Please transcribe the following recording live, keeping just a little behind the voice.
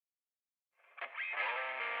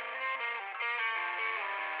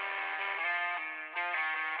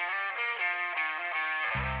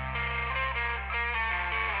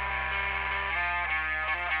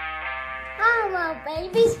Hello,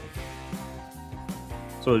 babies.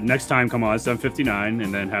 So next time, come on, 7:59,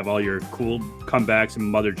 and then have all your cool comebacks and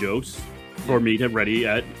mother jokes for me to ready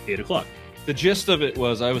at 8 o'clock. The gist of it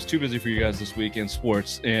was I was too busy for you guys this week in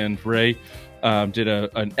sports, and Ray did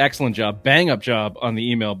an excellent job, bang-up job on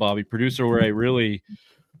the email, Bobby. Producer Ray really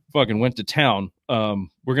fucking went to town.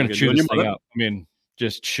 We're going to chew this thing up. I mean,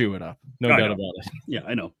 just chew it up. No doubt about it. Yeah,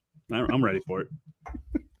 I know. I'm ready for it.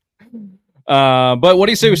 But what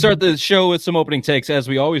do you say we start the show with some opening takes, as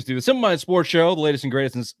we always do? The Simple Mind Sports Show, the latest and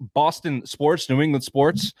greatest in Boston sports, New England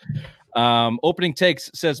sports. Opening takes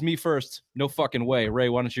says me first. No fucking way. Ray,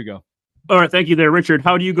 why don't you go? All right, thank you there, Richard.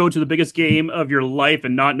 How do you go to the biggest game of your life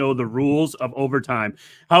and not know the rules of overtime?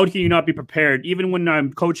 How can you not be prepared? Even when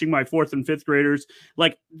I'm coaching my 4th and 5th graders,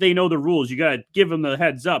 like, they know the rules. You got to give them the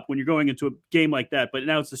heads up when you're going into a game like that. But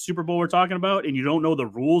now it's the Super Bowl we're talking about, and you don't know the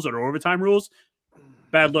rules or overtime rules.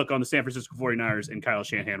 Bad luck on the San Francisco 49ers and Kyle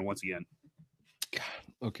Shanahan once again.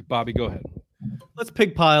 God. Okay, Bobby, go ahead. Let's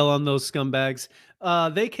pig pile on those scumbags.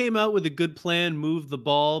 They came out with a good plan, moved the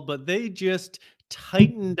ball, but they just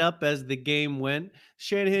tightened up as the game went.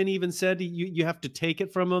 Shanahan even said you have to take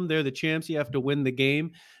it from them. They're the champs. You have to win the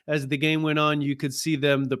game. As the game went on, you could see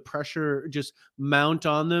the pressure just mount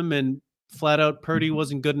on them, and flat out Purdy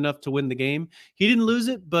wasn't good enough to win the game. He didn't lose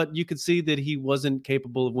it, but you could see that he wasn't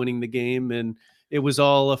capable of winning the game, and it was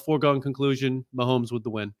all a foregone conclusion. Mahomes with the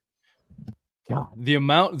win. The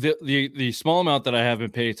amount, the small amount that I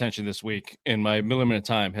haven't paid attention this week in my limited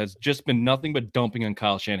time has just been nothing but dumping on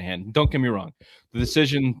Kyle Shanahan. Don't get me wrong, the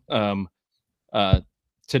decision to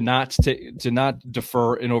not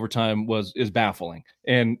defer in overtime is baffling,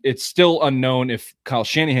 and it's still unknown if Kyle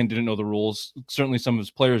Shanahan didn't know the rules. Certainly, some of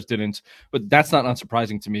his players didn't, but that's not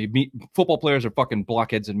unsurprising to me. Football players are fucking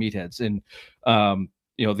blockheads and meatheads, and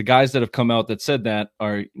the guys that have come out that said that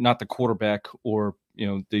are not the quarterback or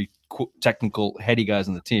the technical heady guys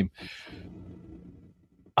on the team.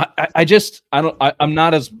 I'm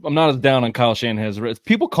not as down on Kyle Shanahan.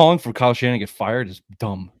 People calling for Kyle Shanahan to get fired is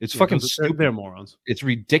dumb. It's fucking stupid. They're morons. It's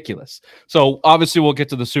ridiculous. So obviously we'll get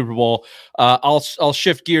to the Super Bowl. I'll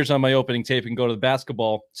shift gears on my opening tape and go to the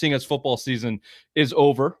basketball. Seeing as football season is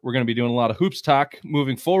over, we're going to be doing a lot of hoops talk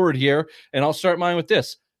moving forward here, and I'll start mine with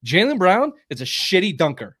this. Jaylen Brown is a shitty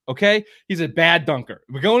dunker, okay? He's a bad dunker.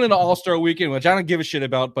 We're going into All-Star Weekend, which I don't give a shit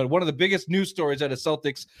about, but one of the biggest news stories out of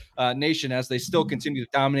Celtics nation as they still continue to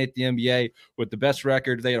dominate the NBA with the best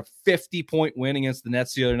record. They had a 50-point win against the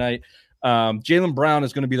Nets the other night. Jaylen Brown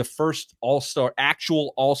is going to be the first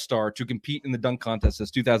actual All-Star to compete in the dunk contest since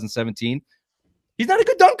 2017. He's not a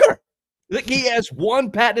good dunker. He has one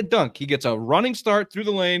patented dunk. He gets a running start through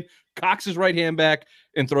the lane, cocks his right hand back,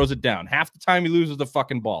 and throws it down. Half the time he loses the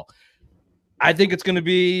fucking ball. I think it's going to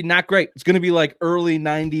be not great. It's going to be like early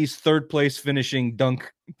 90s third place finishing dunks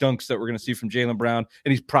that we're going to see from Jaylen Brown,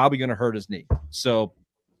 and he's probably going to hurt his knee. So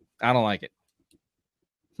I don't like it.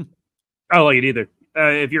 I don't like it either.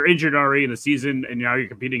 If you're injured already in the season and now you're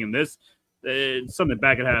competing in this, something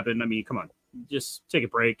bad could happen. I mean, come on. Just take a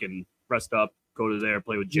break and rest up. Go to there,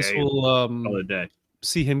 play with Jay. This will all the day.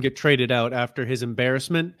 See him get traded out after his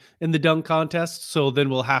embarrassment in the dunk contest. So then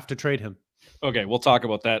we'll have to trade him. Okay, we'll talk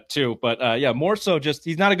about that too. But more so just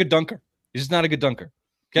he's not a good dunker. He's just not a good dunker.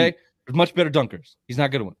 Okay? There's much better dunkers. He's not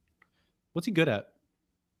good at one. What's he good at?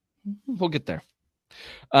 We'll get there.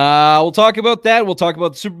 We'll talk about that. We'll talk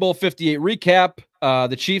about the Super Bowl 58 recap.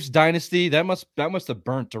 The Chiefs dynasty. That must have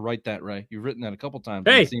burnt to write that, Ray. You've written that a couple times.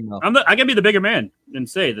 Hey, I can be the bigger man and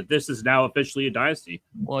say that this is now officially a dynasty.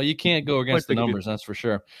 Well, you can't go against the numbers, that's for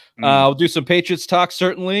sure. We'll do some Patriots talk,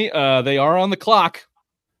 certainly. They are on the clock.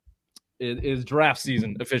 It is draft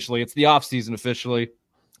season officially. It's the off season officially.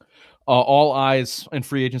 All eyes and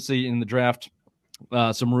free agency in the draft.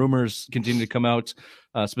 Some rumors continue to come out,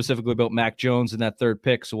 specifically about Mac Jones and that third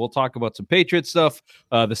pick. So we'll talk about some Patriots stuff,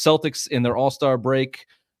 the Celtics in their all-star break,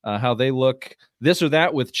 how they look, this or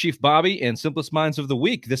that with Chief Bobby and Simplest Minds of the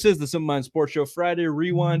Week. This is the Simple Minds Sports Show, Friday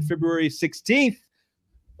Rewind, February 16th.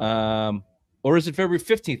 Or is it February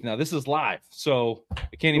 15th now? This is live, so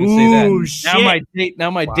I can't even say that. Shit.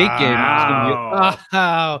 Now my date game is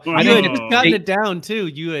going to be... You had just gotten it down, too.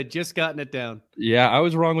 You had just gotten it down. Yeah, I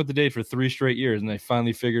was wrong with the date for 3 straight years, and they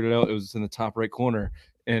finally figured it out. It was in the top right corner,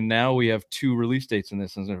 and now we have 2 release dates in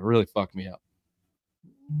this, and it really fucked me up.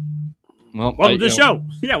 Well, welcome to the show.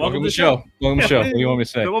 Yeah, welcome to the show. Welcome to the show. What do you want me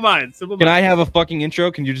to say? Simple Minds. Can I have a fucking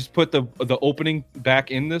intro? Can you just put the opening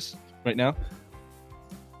back in this right now?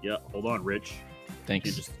 Yeah, hold on, Rich.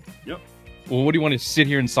 Thanks. Yep. Well, what do you want to sit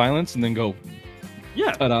here in silence and then go?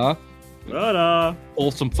 Yeah. Ta-da. Ta-da. Pull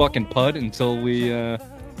some fucking pud until we. Oh,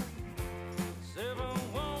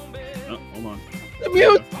 hold on.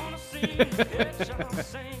 Mute.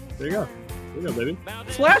 There you go. There you go, baby.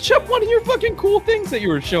 Flash up one of your fucking cool things that you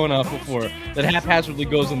were showing off before that haphazardly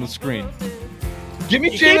goes on the screen. Give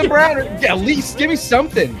me Jaylen Brown. At least give me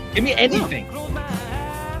something. Give me anything.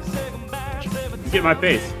 Get my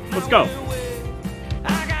face. Let's go.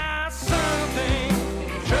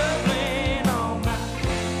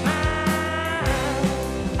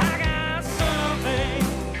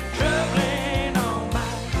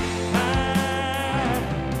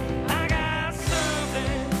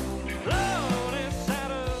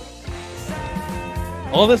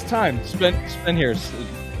 All this time spent here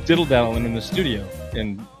diddle-daddling in the studio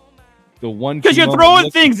and the one because you're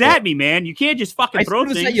throwing things at me, man. You can't just fucking throw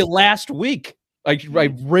things at you last week. I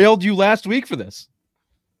railed you last week for this.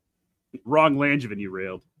 Wrong Langevin, you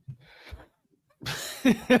railed.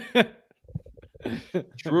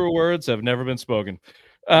 Truer words have never been spoken.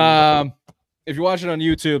 If you're watching on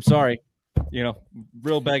YouTube, sorry.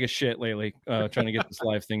 Real bag of shit lately, trying to get this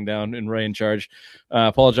live thing down and Ray in charge.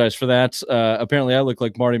 Apologize for that. Apparently I look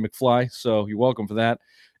like Marty McFly, so you're welcome for that.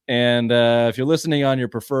 And if you're listening on your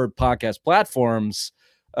preferred podcast platforms,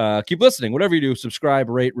 keep listening. Whatever you do, subscribe,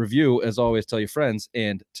 rate, review. As always, tell your friends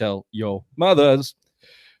and tell your mothers.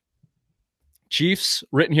 Chiefs,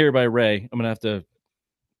 written here by Ray. I'm going to have to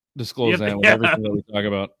disclose that with everything that we talk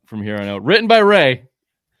about from here on out. Written by Ray.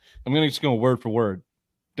 I'm going to just go word for word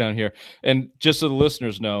down here. And just so the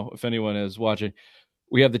listeners know, if anyone is watching,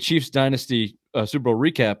 we have the Chiefs Dynasty Super Bowl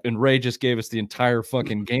recap, and Ray just gave us the entire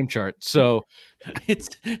fucking game chart. So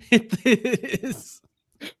it is.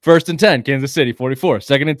 First and 10, Kansas City, 44.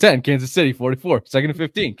 Second and 10, Kansas City, 44. Second and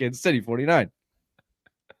 15, Kansas City, 49.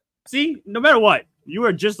 See, no matter what, you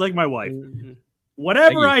are just like my wife.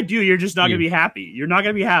 Whatever I do, you're just not going to be happy. You're not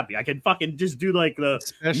going to be happy. I can fucking just do like the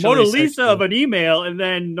Mona Lisa of an email, and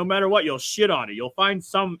then no matter what, you'll shit on it. You'll find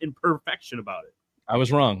some imperfection about it. I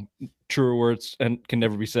was wrong. Truer words and can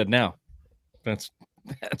never be said now. That's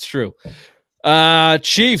true.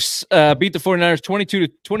 Chiefs beat the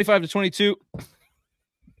 49ers 25-22.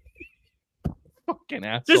 Fucking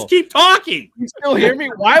asshole. Just keep talking. You still hear me?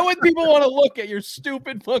 Why would people want to look at your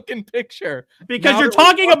stupid fucking picture? Because you're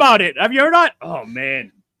talking about it. Have you heard that? Oh,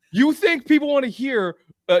 man. You think people want to hear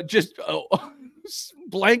just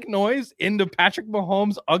blank noise into Patrick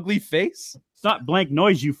Mahomes' ugly face? It's not blank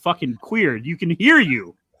noise, you fucking queer. You can hear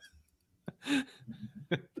you.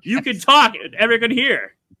 You can talk. Everyone can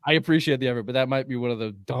hear. I appreciate the effort, but that might be one of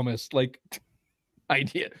the dumbest,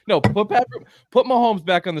 idea. No, put Mahomes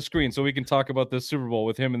back on the screen so we can talk about this Super Bowl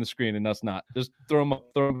with him in the screen and us not. Just throw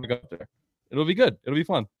him back up there. It'll be good. It'll be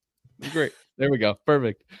fun. It'll be great. There we go.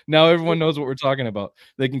 Perfect. Now everyone knows what we're talking about.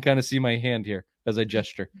 They can kind of see my hand here as I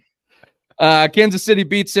gesture. Kansas City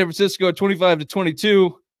beats San Francisco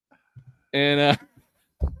 25-22. And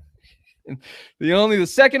the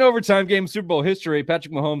second overtime game in Super Bowl history,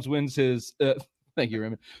 Patrick Mahomes wins his thank you,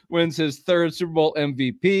 Raymond. Wins his third Super Bowl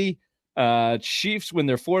MVP. Chiefs win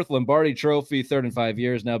their fourth Lombardi Trophy, third in 5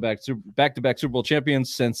 years. Now back-to-back Super Bowl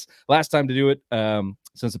champions since last time to do it.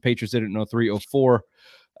 Since the Patriots did it in 03-04.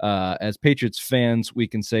 As Patriots fans, we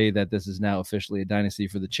can say that this is now officially a dynasty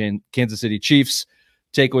for the Kansas City Chiefs.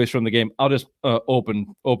 Takeaways from the game. I'll just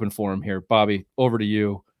open for him here. Bobby, over to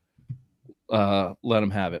you. Let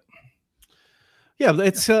him have it. Yeah,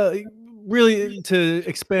 it's really to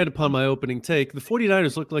expand upon my opening take. The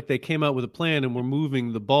 49ers looked like they came out with a plan and were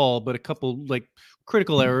moving the ball, but a couple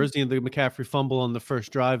critical errors, the McCaffrey fumble on the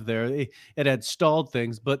first drive there, it had stalled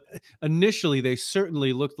things, but initially they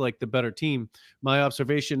certainly looked like the better team. My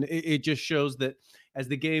observation, it just shows that as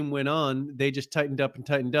the game went on, they just tightened up,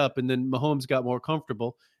 and then Mahomes got more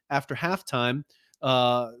comfortable. After halftime,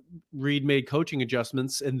 Reed made coaching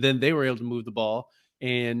adjustments, and then they were able to move the ball,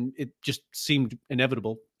 and it just seemed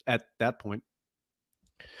inevitable at that point.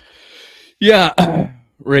 Yeah,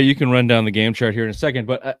 Ray, you can run down the game chart here in a second,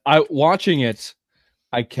 but I watching it,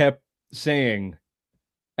 I kept saying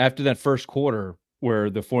after that first quarter where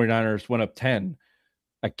the 49ers went up 10,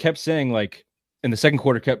 I kept saying in the second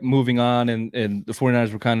quarter kept moving on and the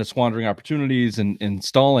 49ers were kind of squandering opportunities and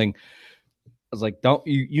stalling. I was like,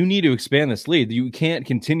 you need to expand this lead. You can't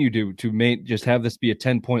continue to just have this be a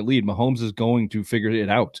 10-point lead. Mahomes is going to figure it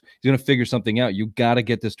out. He's going to figure something out. You got to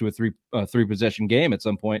get this to a three possession game at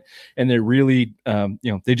some point. And they really,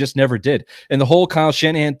 they just never did. And the whole Kyle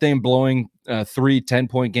Shanahan thing, blowing 3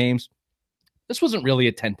 10-point games. This wasn't really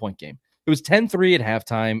a 10-point game. It was 10-3 at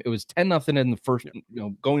halftime. It was 10-0 in the first,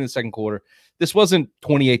 going in the second quarter. This wasn't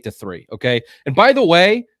 28-3. Okay. And by the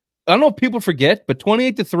way, I don't know if people forget, but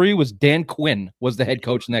 28-3 was Dan Quinn was the head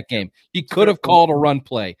coach in that game. He could have called a run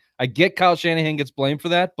play. I get Kyle Shanahan gets blamed for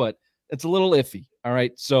that, but it's a little iffy. All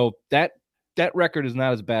right. So that that record is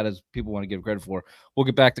not as bad as people want to give credit for. We'll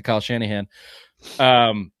get back to Kyle Shanahan.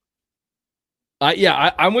 I'm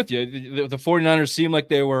with you. The 49ers seemed like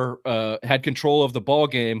they were had control of the ball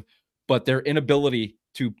game, but their inability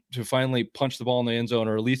to finally punch the ball in the end zone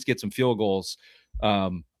or at least get some field goals. I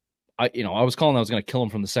was calling I was going to kill him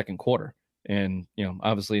from the second quarter, and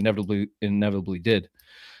obviously inevitably did.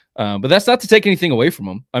 But that's not to take anything away from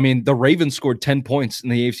them. I mean, the Ravens scored 10 points in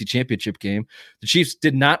the AFC Championship game. The Chiefs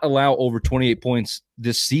did not allow over 28 points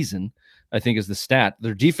this season, I think is the stat.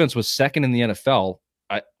 Their defense was second in the NFL.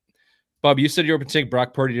 Bob, you said you were going to take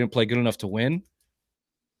Brock Purdy didn't play good enough to win.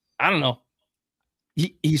 I don't know.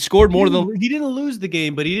 He scored more than he didn't lose the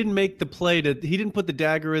game, but he didn't make the play. He didn't put the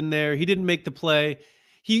dagger in there. He didn't make the play.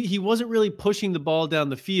 He wasn't really pushing the ball down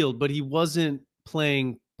the field, but he wasn't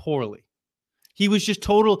playing poorly. He was just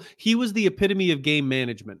he was the epitome of game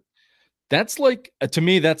management. That's like, to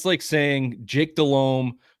me, that's like saying Jake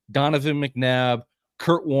Delhomme, Donovan McNabb,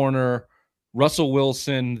 Kurt Warner, Russell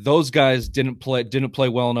Wilson, those guys didn't play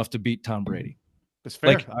well enough to beat Tom Brady. That's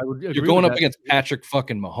fair. Like, I would agree you're going with up that. against Patrick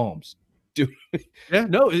fucking Mahomes. Dude. Yeah,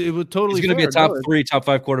 no, it would totally. He's going to be a top 3, top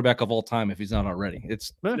 5 quarterback of all time if he's not already.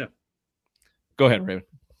 Go ahead, Raven.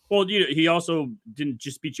 Well, he also didn't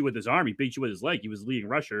just beat you with his arm. He beat you with his leg. He was leading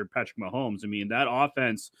rusher, Patrick Mahomes. I mean, that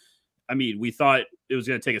offense, we thought it was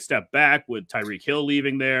going to take a step back with Tyreek Hill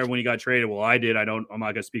leaving there when he got traded. Well, I'm not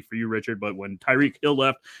going to speak for you, Richard, but when Tyreek Hill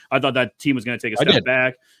left, I thought that team was going to take a step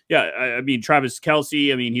back. Yeah, Travis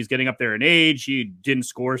Kelce, he's getting up there in age. He didn't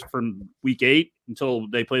score from week 8 until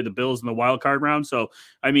they played the Bills in the wild card round. So,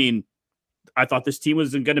 I thought this team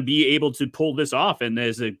wasn't going to be able to pull this off. And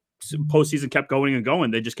as the postseason kept going and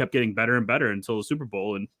going, they just kept getting better and better until the Super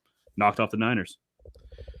Bowl and knocked off the Niners.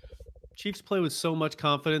 Chiefs play with so much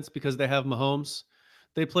confidence because they have Mahomes.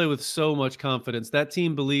 They play with so much confidence. That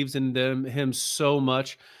team believes in him so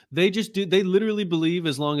much. They just do. They literally believe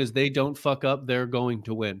as long as they don't fuck up, they're going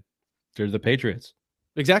to win. They're the Patriots.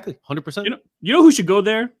 Exactly. 100%. You know who should go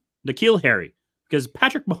there? N'Keal Harry. Because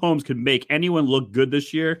Patrick Mahomes could make anyone look good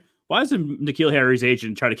this year. Why doesn't N'Keal Harry's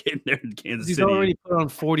agent try to get in there in Kansas City? He's already put on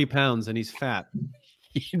 40 pounds and he's fat.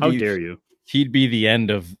 How dare you? He'd be the end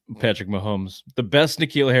of Patrick Mahomes. The best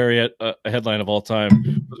N'Keal Harry headline of all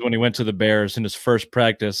time was when he went to the Bears in his first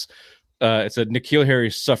practice. It said, N'Keal Harry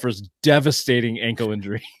suffers devastating ankle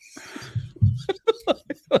injury.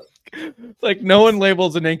 Like, no one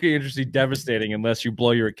labels an ankle injury devastating unless you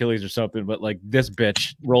blow your Achilles or something. But, like, this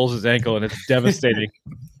bitch rolls his ankle and it's devastating.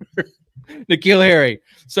 N'Keal Harry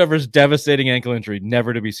suffers devastating ankle injury,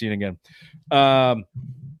 never to be seen again. So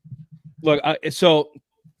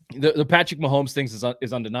the Patrick Mahomes thing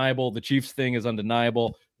is undeniable. The Chiefs thing is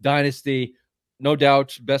undeniable. Dynasty, no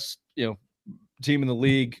doubt, best team in the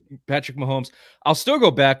league. Patrick Mahomes. I'll still go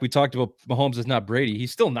back. We talked about Mahomes is not Brady.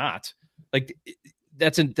 He's still not. Like,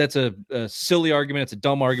 that's a silly argument. It's a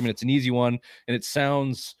dumb argument. It's an easy one, and it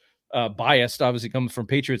sounds biased. Obviously, coming from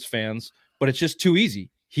Patriots fans, but it's just too easy.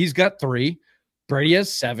 He's got 3. Brady has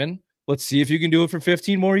 7. Let's see if you can do it for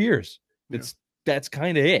 15 more years. That's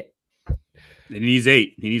kind of it. And he needs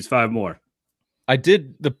 8. He needs 5 more. I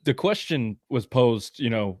did. The question was posed,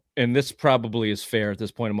 and this probably is fair at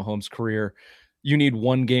this point in Mahomes' career. You need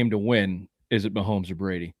 1 game to win. Is it Mahomes or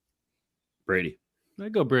Brady? Brady. I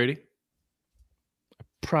go Brady. I'd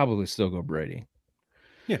probably still go Brady.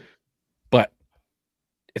 Yeah. But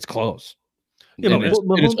it's close. Yeah, and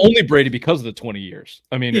it's only Brady because of the 20 years.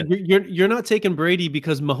 You're not taking Brady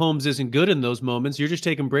because Mahomes isn't good in those moments. You're just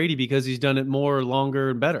taking Brady because he's done it more, longer,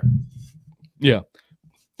 and better. Yeah.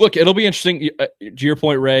 Look, it'll be interesting. To your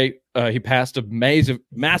point, Ray, he passed a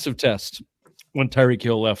massive test when Tyreek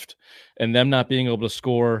Hill left, and them not being able to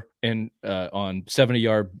score on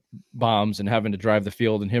 70-yard bombs and having to drive the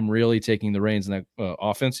field, and him really taking the reins in that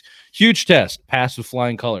offense. Huge test, passed with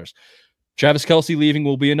flying colors. Travis Kelce leaving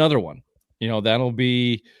will be another one. That'll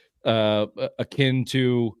be akin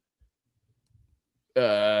to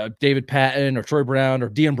David Patton or Troy Brown or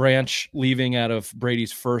Deion Branch leaving out of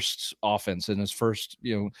Brady's first offense and his first,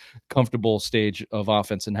 comfortable stage of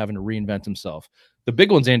offense and having to reinvent himself. The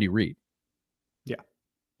big one's Andy Reid. Yeah.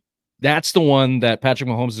 That's the one that Patrick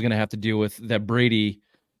Mahomes is going to have to deal with that Brady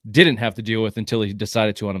didn't have to deal with until he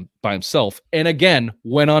decided to on him by himself. And again,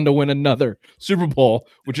 went on to win another Super Bowl,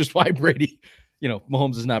 which is why Brady,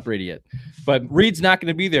 Mahomes is not Brady yet. But Reid's not going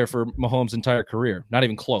to be there for Mahomes' entire career. Not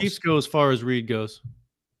even close. Chiefs go as far as Reid goes.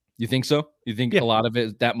 You think so? You think a lot of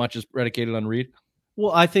it, that much is predicated on Reid?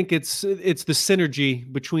 Well, I think it's the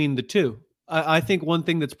synergy between the two. I think one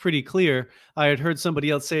thing that's pretty clear, I had heard somebody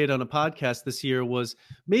else say it on a podcast this year, was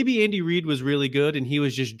maybe Andy Reid was really good and he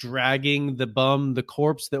was just dragging the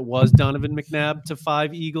corpse that was Donovan McNabb to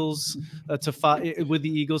five Eagles, with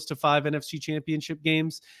the Eagles to 5 NFC championship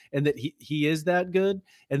games, and that he is that good,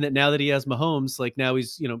 and that now that he has Mahomes, like now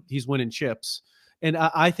he's winning chips. And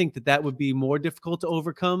I think that would be more difficult to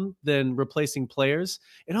overcome than replacing players.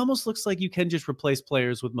 It almost looks like you can just replace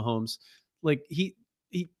players with Mahomes. Like he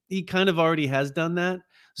kind of already has done that.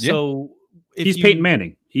 So he's Peyton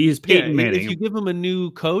Manning. He's Peyton Manning. If you give him a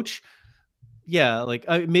new coach, like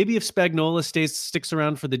maybe if Spagnuolo sticks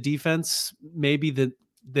around for the defense, maybe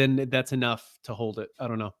then that's enough to hold it. I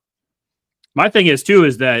don't know. My thing is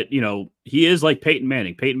that, he is like Peyton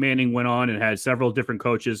Manning. Peyton Manning went on and had several different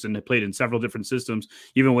coaches and played in several different systems,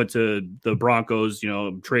 even went to the Broncos,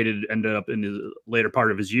 ended up in the later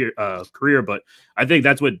part of his career. But I think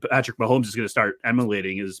that's what Patrick Mahomes is going to start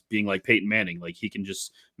emulating, is being like Peyton Manning. Like, he can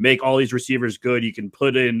just make all these receivers good. You can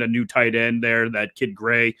put in a new tight end there, that kid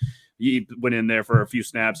Gray. He went in there for a few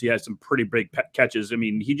snaps. He had some pretty big catches. I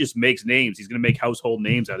mean, he just makes names. He's going to make household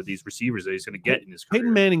names out of these receivers that he's going to get in his career.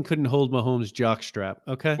 Peyton Manning couldn't hold Mahomes' jockstrap.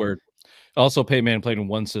 Okay. Word. Also, Peyton Manning played in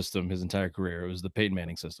one system his entire career. It was the Peyton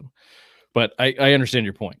Manning system. But I understand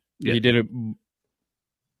your point. Yeah. He did it.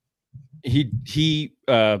 He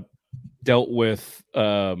dealt with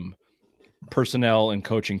personnel and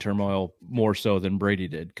coaching turmoil more so than Brady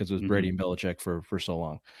did, because it was Brady and Belichick for so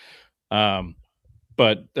long.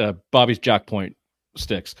 But Bobby's jock point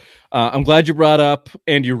sticks. I'm glad you brought up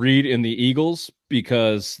Andy Reid in the Eagles,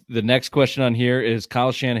 because the next question on here is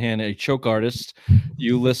Kyle Shanahan, a choke artist.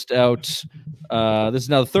 You list out, this is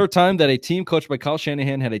now the third time that a team coached by Kyle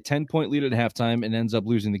Shanahan had a 10-point lead at halftime and ends up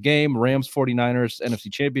losing the game. Rams 49ers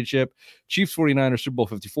NFC Championship, Chiefs 49ers Super Bowl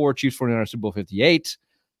 54, Chiefs 49ers Super Bowl 58.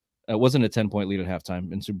 It wasn't a 10-point lead at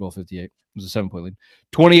halftime in Super Bowl 58. It was a 7-point lead.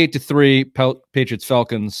 28-3 Patriots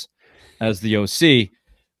Falcons as the OC.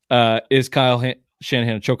 Is Kyle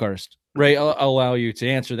Shanahan a choke artist? Ray, I'll allow you to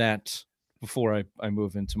answer that before I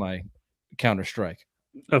move into my counter strike.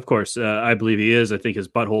 Of course, I believe he is. I think his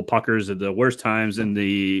butthole puckers at the worst times in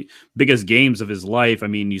the biggest games of his life. I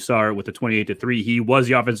mean, you saw it with the 28-3. He was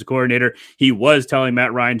the offensive coordinator. He was telling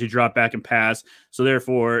Matt Ryan to drop back and pass. So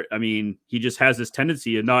therefore, I mean, he just has this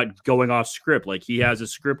tendency of not going off script. Like, he has a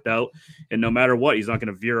script out, and no matter what, he's not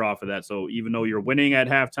going to veer off of that. So even though you're winning at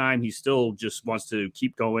halftime, he still just wants to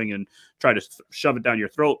keep going and try to shove it down your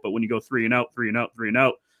throat. But when you go 3 and out,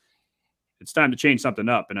 it's time to change something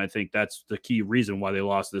up, and I think that's the key reason why they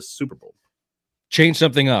lost this Super Bowl. Change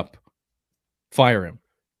something up. Fire him.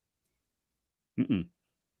 Mm-mm.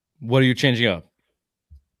 What are you changing up?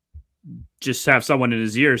 Just have someone in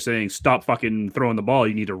his ear saying, "Stop fucking throwing the ball.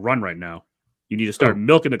 You need to run right now. You need to start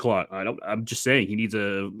milking the clock." I'm just saying he needs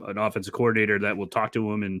an offensive coordinator that will talk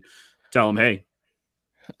to him and tell him, "Hey."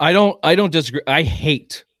 I don't disagree. I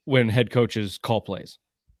hate when head coaches call plays.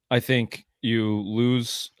 I think you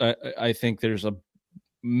lose. I think there's a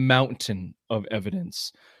mountain of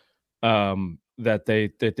evidence that they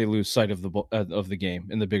lose sight of the game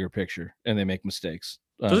in the bigger picture, and they make mistakes.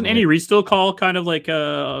 Doesn't Andy Reid still call kind of like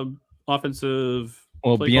offensive?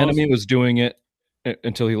 Well, Bieniemy was doing it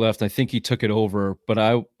until he left. I think he took it over, but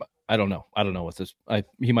I don't know. I don't know what this.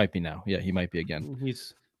 He might be now. Yeah, he might be again.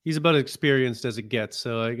 He's about as experienced as it gets,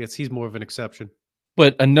 so I guess he's more of an exception.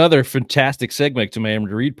 But another fantastic segment to my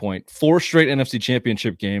Andy Reid point. 4 straight NFC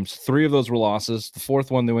Championship games. 3 of those were losses. The 4th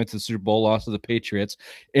one, they went to the Super Bowl, lost to the Patriots.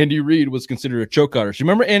 Andy Reid was considered a choke artist. You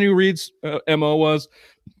remember Andy Reid's MO was?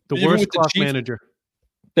 The worst clock manager.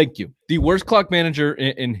 Thank you. The worst clock manager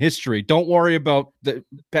in history. Don't worry about the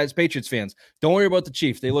Patriots fans. Don't worry about the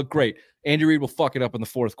Chiefs. They look great. Andy Reid will fuck it up in the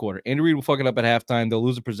 4th quarter. Andy Reid will fuck it up at halftime. They'll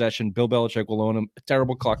lose a possession. Bill Belichick will own him.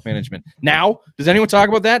 Terrible clock management. Now, does anyone talk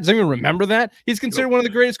about that? Does anyone remember that? He's considered one of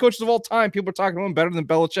the greatest coaches of all time. People are talking to him better than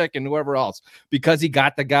Belichick and whoever else because he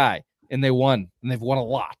got the guy, and they won, and they've won a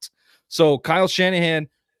lot. So Kyle Shanahan,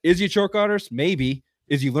 is he a choke artist? Maybe.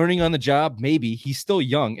 Is he learning on the job? Maybe. He's still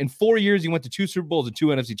young. In 4 years, he went to 2 Super Bowls and 2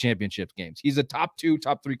 NFC Championship games. He's a top 2,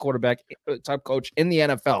 top 3 quarterback, top coach in the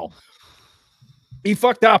NFL. He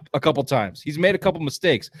fucked up a couple times. He's made a couple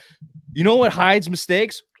mistakes. You know what hides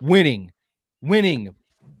mistakes? Winning.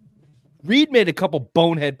 Reid made a couple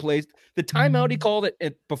bonehead plays. The timeout he called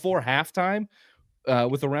it before halftime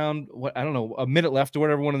with around, a minute left or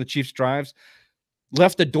whatever, one of the Chiefs' drives,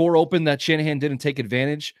 left the door open that Shanahan didn't take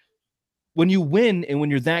advantage. When you win and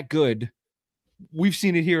when you're that good, we've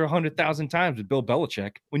seen it here 100,000 times with Bill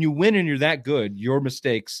Belichick. When you win and you're that good, your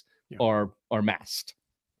mistakes are masked.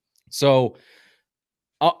 So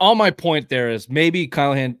all my point there is maybe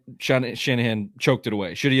Kyle Shanahan choked it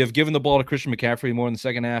away. Should he have given the ball to Christian McCaffrey more in the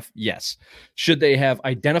second half? Yes. Should they have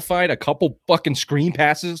identified a couple fucking screen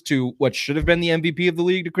passes to what should have been the MVP of the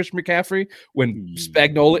league to Christian McCaffrey when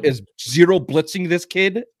Spagnuolo is zero blitzing this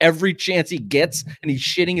kid every chance he gets and he's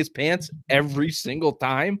shitting his pants every single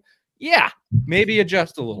time? Yeah, maybe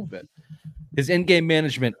adjust a little bit. His in-game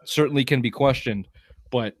management certainly can be questioned,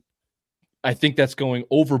 but I think that's going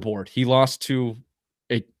overboard. He lost to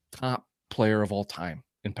a top player of all time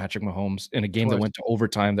in Patrick Mahomes in a game that went to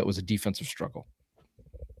overtime that was a defensive struggle.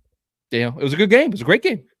 Yeah, it was a good game. It was a great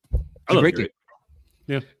game. It was a great game.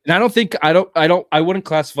 Yeah. And I wouldn't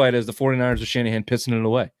classify it as the 49ers or Shanahan pissing it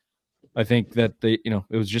away. I think that it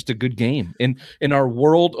was just a good game. In our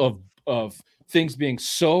world of things being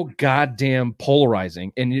so goddamn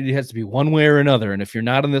polarizing, and it has to be one way or another. And if you're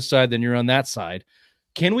not on this side, then you're on that side.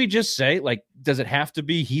 Can we just say, like, does it have to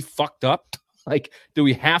be he fucked up? Like, do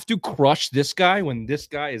we have to crush this guy when this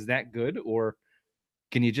guy is that good? Or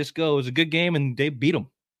can you just go, it was a good game and they beat him?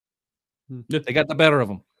 They got the better of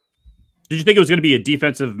him. Did you think it was going to be a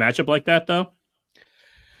defensive matchup like that, though?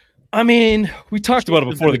 I mean, we talked about it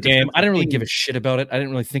before the game. I didn't really give a shit about it. I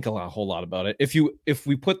didn't really think a whole lot about it. If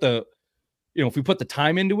we put the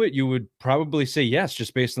time into it, you would probably say yes,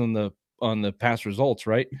 just based on the past results,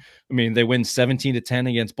 right? I mean, they win 17-10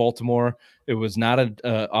 against Baltimore. It was not an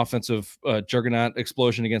offensive juggernaut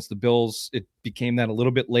explosion against the Bills. It became that a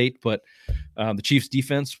little bit late, but the Chiefs'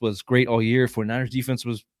 defense was great all year. 49ers' defense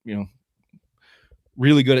was,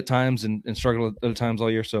 really good at times and struggled at other times all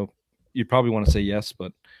year. So you'd probably want to say yes,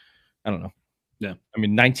 but I don't know. Yeah. I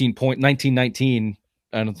mean, 19-19,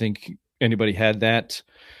 I don't think anybody had that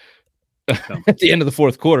at the end of the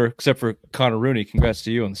fourth quarter, except for Connor Rooney. Congrats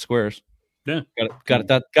to you on the squares. Yeah. Got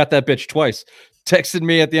that bitch twice. Texted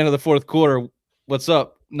me at the end of the fourth quarter, what's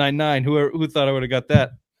up? 9-9. Who thought I would have got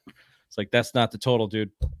that? It's like, that's not the total, dude.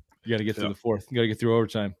 You got to get through the fourth. You got to get through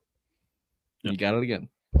overtime. You got it again.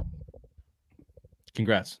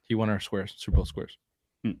 Congrats. He won our squares, Super Bowl squares.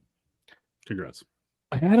 Congrats.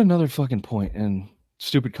 I had another fucking point, and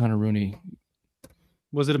stupid Connor Rooney.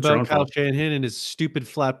 Was it about Kyle Shanahan and his stupid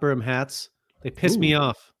flat brim hats? They pissed me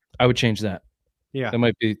off. I would change that. Yeah. That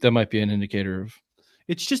might be an indicator of.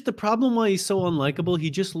 It's just the problem why he's so unlikable. He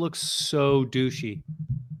just looks so douchey.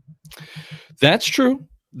 That's true.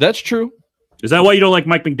 Is that why you don't like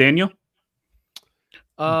Mike McDaniel?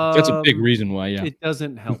 That's a big reason why, yeah. It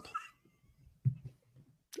doesn't help.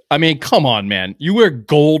 I mean, come on, man. You wear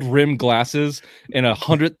gold rim glasses and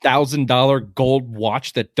 $100,000 gold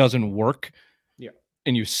watch that doesn't work. Yeah.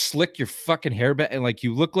 And you slick your fucking hair back and like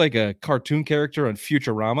you look like a cartoon character on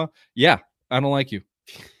Futurama. Yeah, I don't like you.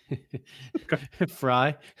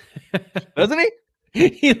 Fry. Doesn't he?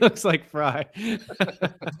 He looks like Fry.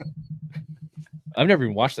 I've never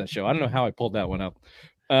even watched that show. I don't know how I pulled that one up.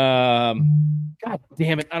 God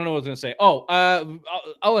damn it. I don't know what I was going to say.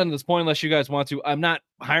 I'll end this point unless you guys want to. I'm not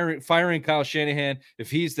firing Kyle Shanahan. If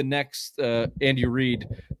he's the next Andy Reid,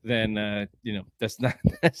 then, that's not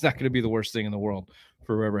going to be the worst thing in the world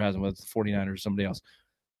for whoever has him, whether it's the 49ers or somebody else.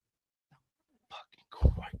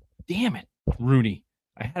 Fucking Christ. Damn it, Rooney.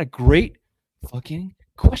 I had a great fucking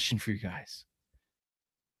question for you guys.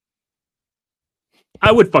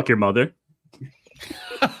 I would fuck your mother.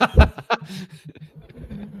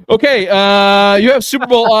 Okay, you have Super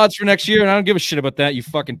Bowl odds for next year, and I don't give a shit about that, you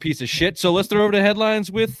fucking piece of shit. So let's throw over to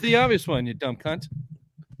headlines with the obvious one, you dumb cunt.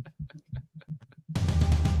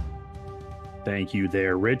 Thank you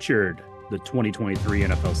there, Richard. The 2023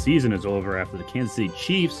 NFL season is over after the Kansas City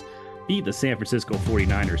Chiefs beat the San Francisco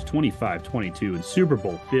 49ers 25-22 in Super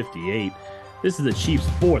Bowl 58. This is the Chiefs'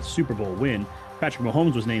 fourth Super Bowl win. Patrick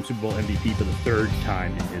Mahomes was named Super Bowl MVP for the third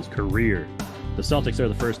time in his career. The Celtics are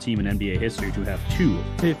the first team in NBA history to have two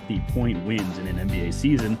 50-point wins in an NBA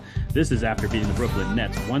season. This is after beating the Brooklyn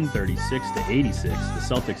Nets 136-86. The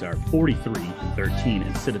Celtics are 43-13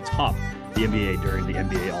 and sit atop the NBA during the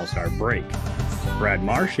NBA All-Star break. Brad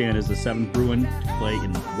Marchand is the seventh Bruin to play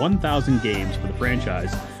in 1,000 games for the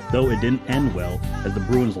franchise, though it didn't end well as the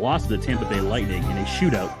Bruins lost to the Tampa Bay Lightning in a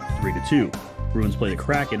shootout 3-2. Bruins play the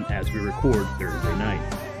Kraken as we record Thursday night.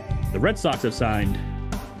 The Red Sox have signed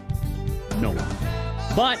no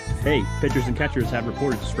one. But, hey, pitchers and catchers have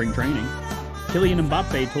reported to spring training. Kylian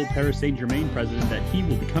Mbappe told Paris Saint-Germain president that he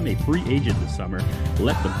will become a free agent this summer.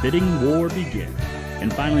 Let the bidding war begin.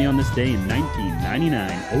 And finally, on this day in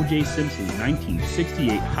 1999, O.J. Simpson's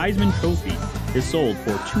 1968 Heisman Trophy is sold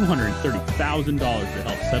for $230,000 to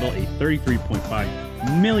help settle a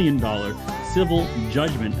 $33.5 million civil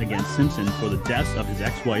judgment against Simpson for the deaths of his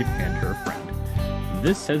ex-wife and her friend.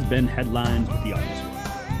 This has been Headlines with the Obvious One.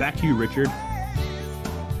 Back to you, Richard.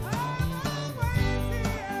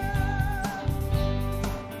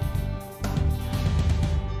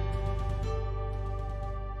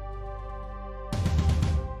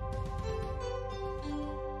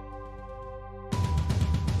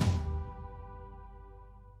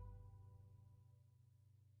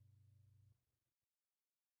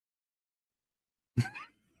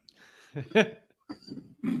 What's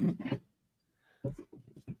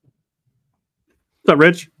up,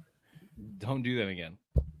 Rich? Don't do that again.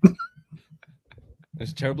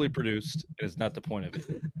 It's terribly produced. It's not the point of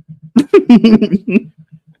it.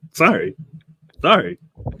 Sorry.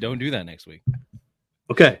 Don't do that next week.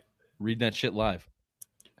 Okay. Read that shit live.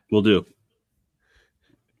 We'll do.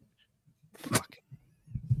 Fuck.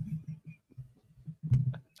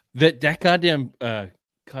 That goddamn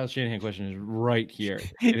Kyle Shanahan question is right here.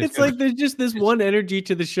 It's like there's just this one energy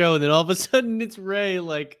to the show, and then all of a sudden it's Ray.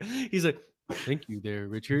 Like he's like, "Thank you, there,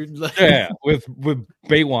 Richard." Like, yeah, with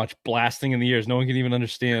Baywatch blasting in the ears, no one can even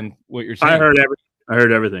understand what you're saying. I heard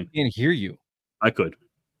everything. I can't hear you. I could.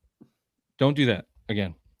 Don't do that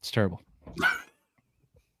again. It's terrible.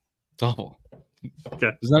 It's awful.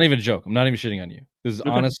 Okay. It's not even a joke. I'm not even shitting on you. This is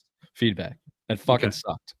honest feedback. That fucking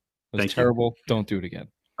sucked. It was terrible. Don't do it again.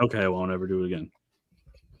 Okay, I won't ever do it again.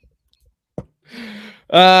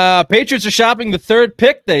 Patriots are shopping the third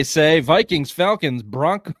pick, they say. Vikings, Falcons,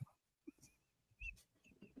 Broncos.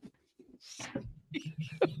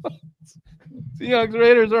 Seahawks,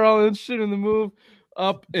 Raiders are all interested in the move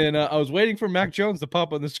up. And I was waiting for Mac Jones to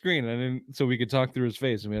pop on the screen, so we could talk through his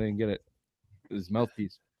face, and I didn't get it. His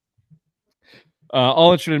mouthpiece.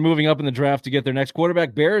 All interested in moving up in the draft to get their next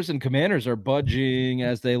quarterback. Bears and Commanders are budging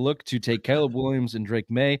as they look to take Caleb Williams and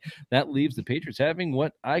Drake May. That leaves the Patriots having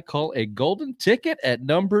what I call a golden ticket at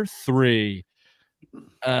number 3. Is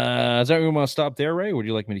that where we want to stop there, Ray? Or would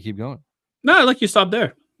you like me to keep going? No, I'd like you to stop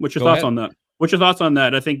there. What's your thoughts on that? What's your thoughts on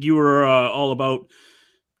that? I think you were all about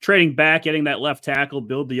trading back, getting that left tackle,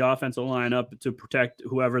 build the offensive line up to protect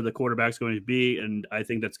whoever the quarterback's going to be. And I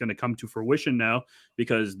think that's going to come to fruition now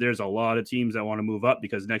because there's a lot of teams that want to move up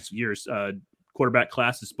because next year's quarterback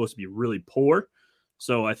class is supposed to be really poor.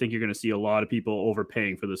 So I think you're going to see a lot of people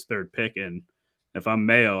overpaying for this third pick. And if I'm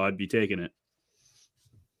Mayo, I'd be taking it.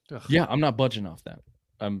 Yeah, I'm not budging off that.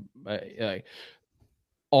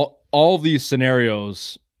 All these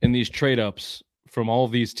scenarios in these trade ups from all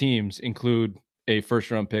of these teams include a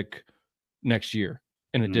first-round pick next year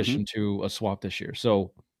in addition to a swap this year.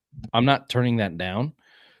 So I'm not turning that down.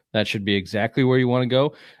 That should be exactly where you want to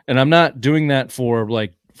go. And I'm not doing that for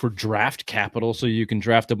draft capital so you can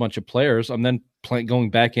draft a bunch of players. I'm then going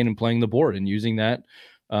back in and playing the board and using that,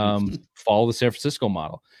 follow the San Francisco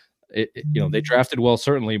model. They drafted well,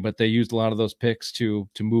 certainly, but they used a lot of those picks to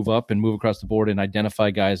move up and move across the board and identify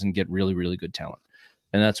guys and get really, really good talent.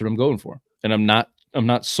 And that's what I'm going for. And I'm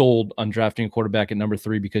not sold on drafting a quarterback at number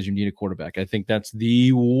 3 because you need a quarterback. I think that's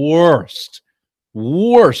the worst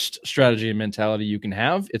strategy and mentality you can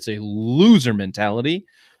have. It's a loser mentality.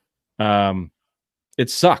 It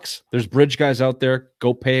sucks. There's bridge guys out there.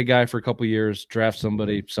 Go pay a guy for a couple of years, draft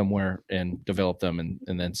somebody somewhere and develop them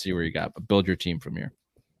and then see where you got. But build your team from here.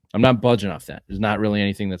 I'm not budging off that. There's not really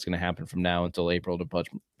anything that's going to happen from now until April to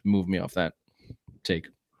move me off that take.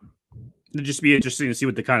 It'd just be interesting to see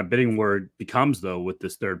what the kind of bidding war becomes, though, with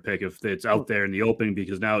this third pick, if it's out there in the open,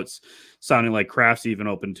 because now it's sounding like Kraft's even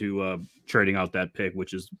open to trading out that pick,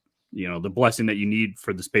 which is, the blessing that you need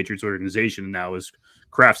for this Patriots organization now is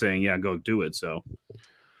Kraft saying, yeah, go do it. So,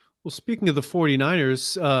 well, speaking of the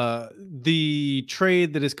 49ers, the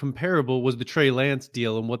trade that is comparable was the Trey Lance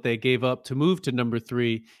deal and what they gave up to move to number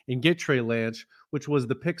 3 and get Trey Lance, which was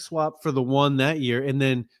the pick swap for the one that year and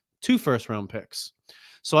then 2 first-round picks.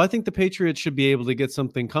 So I think the Patriots should be able to get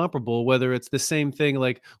something comparable, whether it's the same thing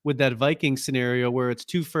like with that Viking scenario where it's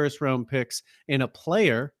 2 first-round picks and a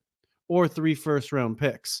player or 3 first-round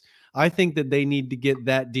picks. I think that they need to get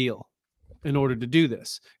that deal in order to do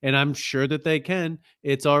this. And I'm sure that they can.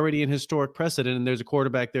 It's already an historic precedent and there's a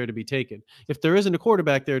quarterback there to be taken. If there isn't a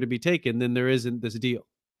quarterback there to be taken, then there isn't this deal.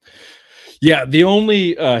 Yeah, the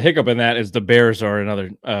only hiccup in that is the Bears are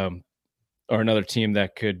another team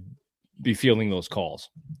that could be fielding those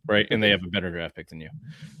calls, right? And they have a better draft pick than you.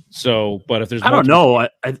 So, but if there's, I don't know.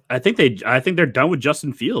 I think they're done with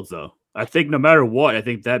Justin Fields, though. I think no matter what, I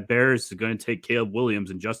think that Bears is going to take Caleb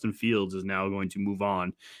Williams, and Justin Fields is now going to move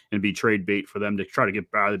on and be trade bait for them to try to get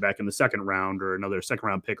either back in the second round or another second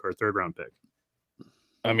round pick or a third round pick.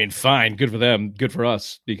 I mean, fine, good for them, good for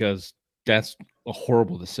us, because that's a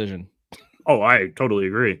horrible decision. Oh, I totally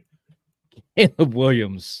agree. Caleb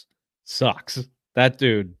Williams sucks. That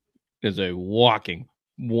dude is a walking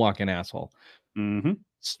asshole. Mm-hmm.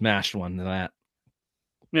 Smashed one to that.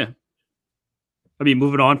 Yeah. I mean,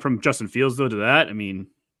 moving on from Justin Fields, though, to that, I mean,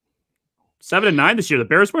 7-9 this year. The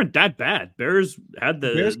Bears weren't that bad. Bears had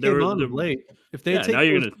the Bears came on late. If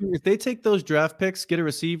they take those draft picks, get a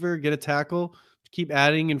receiver, get a tackle, keep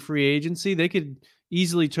adding in free agency, they could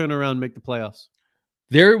easily turn around and make the playoffs.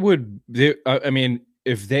 I mean,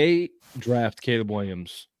 if they draft Caleb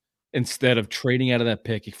Williams instead of trading out of that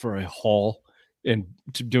pick for a haul and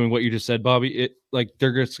doing what you just said, Bobby,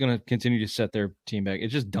 they're just going to continue to set their team back.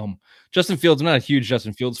 It's just dumb. Justin Fields, I'm not a huge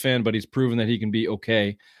Justin Fields fan, but he's proven that he can be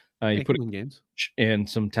okay. You put games and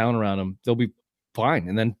some talent around him, they'll be fine.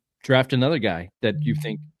 And then draft another guy that you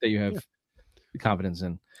think that you have confidence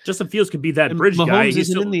in. Justin Fields could be that bridge Mahomes guy. Mahomes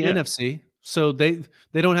isn't in the NFC, so they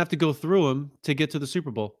don't have to go through him to get to the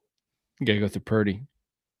Super Bowl. You got to go through Purdy.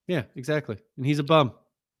 Yeah, exactly. And he's a bum.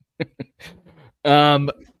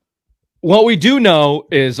 What we do know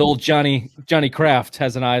is old Johnny Kraft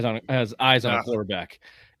has eyes on a quarterback,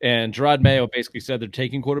 and Gerard Mayo basically said they're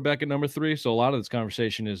taking quarterback at number 3. So a lot of this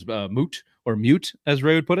conversation is moot, as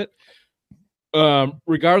Ray would put it.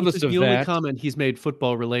 Regardless of that, the only comment he's made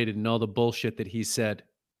football related and all the bullshit that he said.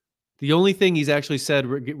 The only thing he's actually said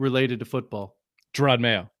related to football. Gerard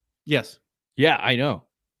Mayo. Yes. Yeah, I know.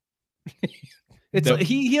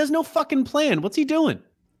 He has no fucking plan. What's he doing?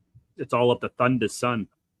 It's all up to Thunder's son.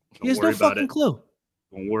 He has no fucking clue.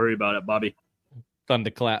 Don't worry about it, Bobby. Thunder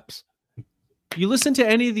claps. You listen to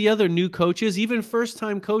any of the other new coaches, even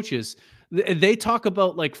first-time coaches, they talk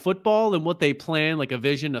about like football and what they plan, like a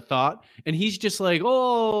vision, a thought, and he's just like,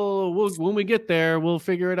 when we get there, we'll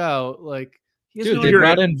figure it out. Like, they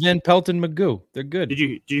brought in Van Pelt and Magoo. They're good. Did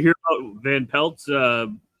you hear about Van Pelt's? How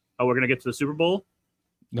we're gonna get to the Super Bowl?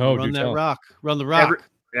 No, run the rock.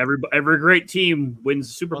 Every great team wins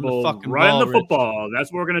the Super Bowl. Run the football.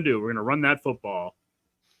 That's what we're gonna do. We're gonna run that football.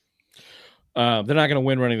 They're not gonna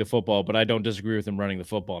win running the football, but I don't disagree with them running the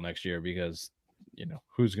football next year because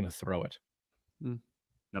who's gonna throw it?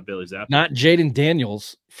 Not Billy Zappa. Not Jaden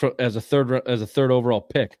Daniels as a third overall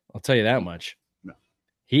pick. I'll tell you that much. No,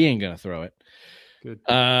 he ain't gonna throw it. Good.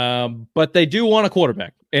 But they do want a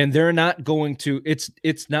quarterback, and they're not going to.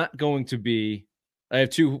 It's not going to be. I have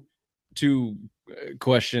two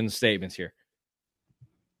question statements here.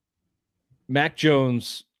 Mac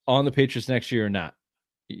Jones on the Patriots next year or not?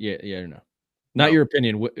 Yeah or no? Not your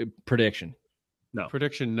opinion. Prediction? No.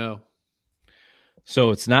 Prediction? No.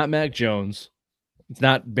 So it's not Mac Jones. It's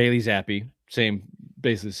not Bailey Zappi.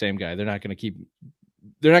 Basically the same guy. They're not going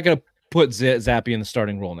to put Zappi in the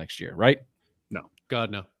starting role next year, right? No. God,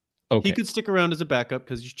 no. Okay. He could stick around as a backup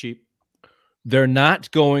because he's cheap. They're not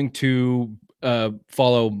going to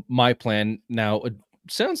follow my plan. Now, it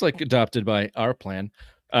sounds like adopted by our plan,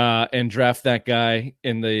 and draft that guy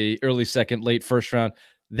in the early second, late first round.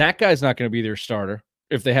 That guy's not going to be their starter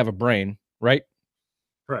if they have a brain, right?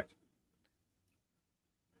 Correct.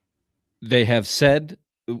 They have said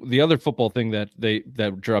the other football thing that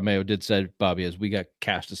Gerard Mayo did say, Bobby, is we got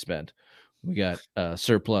cash to spend. We got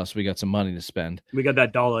surplus. We got some money to spend. We got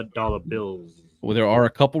that dollar bills. Well, there are a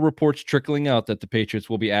couple reports trickling out that the Patriots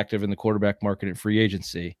will be active in the quarterback market in free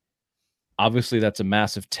agency. Obviously, that's a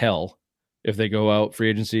massive tell if they go out. Free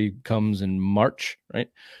agency comes in March, right?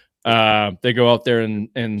 They go out there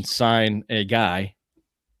and sign a guy.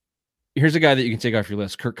 Here's a guy that you can take off your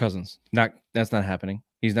list, Kirk Cousins. That's not happening.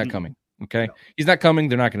 He's not coming, okay? No. He's not coming.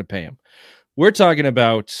 They're not going to pay him. We're talking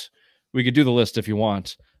about, we could do the list if you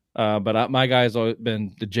want, but my guy's always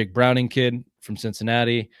been the Jake Browning kid from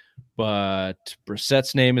Cincinnati. But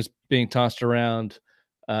Brissett's name is being tossed around.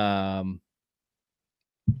 Give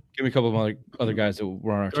me a couple of other guys that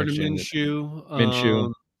were on our text.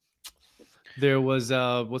 Minshew. There was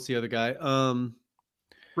what's the other guy?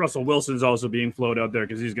 Russell Wilson's also being floated out there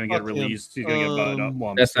because he's going to get released. He's going to get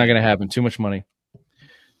bought up. That's not going to happen. Too much money.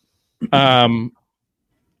 I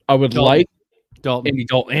would like Dalton.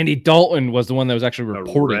 Andy Dalton was the one that was actually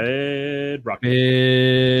reported.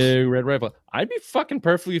 Red rifle. I'd be fucking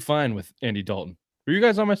perfectly fine with Andy Dalton. Were you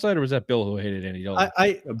guys on my side, or was that Bill who hated Andy Dalton?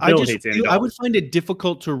 I would find it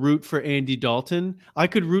difficult to root for Andy Dalton. I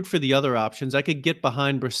could root for the other options. I could get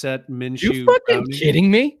behind Brissett, Minshew. You fucking kidding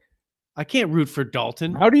me? I can't root for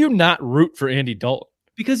Dalton. How do you not root for Andy Dalton?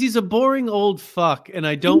 Because he's a boring old fuck, and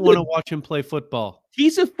I don't want to watch him play football.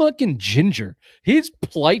 He's a fucking ginger. His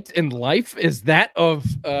plight in life is that of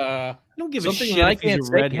I don't give a shit if he's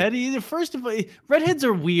a redhead either. First of all, redheads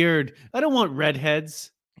are weird. I don't want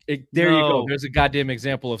redheads. You go. There's a goddamn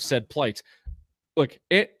example of said plight. Look,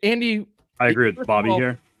 Andy. I agree with Bobby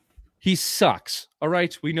here. He sucks. All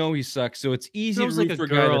right, we know he sucks, so it's easy to root for a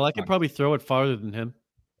girl. I could probably throw it farther than him.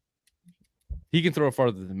 He can throw it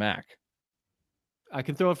farther than Mac. I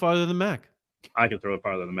can throw it farther than Mac. I can throw it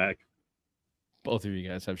farther than Mac. Both of you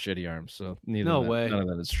guys have shitty arms, so way. None of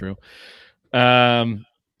that is true. No,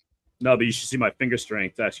 but you should see my finger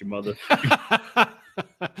strength. Ask your mother.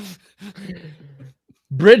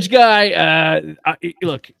 Bridge guy.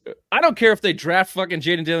 Look, I don't care if they draft fucking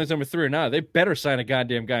Jaden Daniels number 3 or not. They better sign a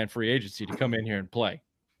goddamn guy in free agency to come in here and play.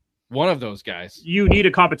 One of those guys. You need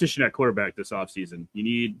a competition at quarterback this offseason. You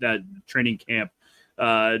need that training camp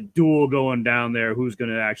duel going down there. Who's going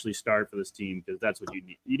to actually start for this team? Because that's what you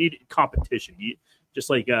need. You need competition. Just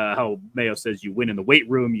like how Mayo says you win in the weight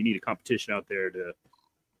room, you need a competition out there to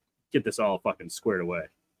get this all fucking squared away.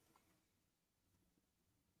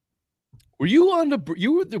 Were you were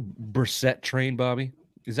the Brissett train, Bobby?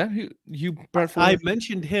 Is that who you brought for? I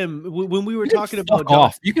mentioned him when we were talking about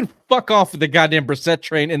off. You can fuck off with the goddamn Brissett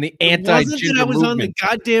train and the anti-ginger I was movement. on the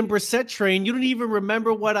goddamn Brissett train. You don't even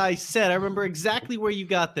remember what I said. I remember exactly where you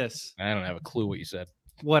got this. I don't have a clue what you said.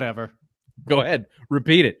 Whatever. Go ahead.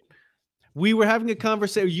 Repeat it. We were having a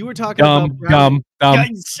conversation. You were talking about Brown. Dumb.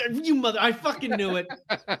 You mother! I fucking knew it.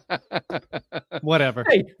 Whatever.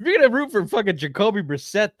 Hey, if you're gonna root for fucking Jacoby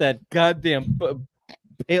Brissett, that goddamn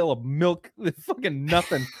pail of milk, fucking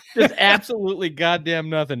nothing, just absolutely goddamn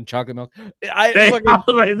nothing. Chocolate milk.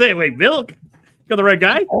 Wait, milk? Got the right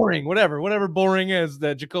guy? Boring. Whatever boring is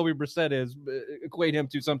that Jacoby Brissett is, equate him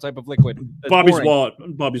to some type of liquid. That's Bobby's boring. wall.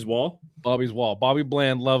 Bobby's wall. Bobby's wall. Bobby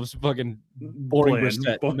Bland loves fucking boring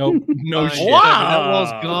Brissett. No shit. Wow. That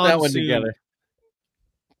wall's gone. Put that one soon. together.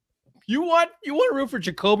 You want to root for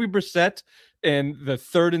Jacoby Brissett and the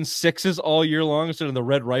 3rd and 6s all year long instead of the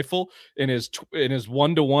red rifle in his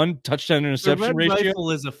 1-to-1 touchdown interception the red ratio?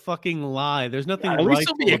 Rifle is a fucking lie. There's nothing. At least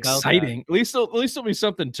it'll be rifle about exciting. that. At least there'll be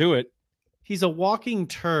something to it. He's a walking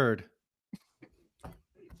turd.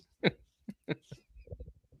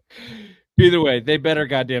 Either way, they better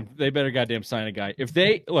goddamn sign a guy. If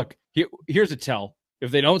they look, here's a tell.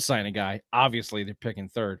 If they don't sign a guy, obviously they're picking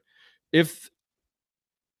 3rd.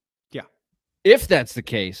 If that's the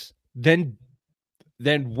case, then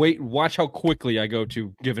watch how quickly I go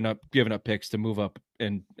to giving up picks to move up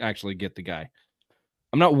and actually get the guy.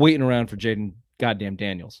 I'm not waiting around for Jaden goddamn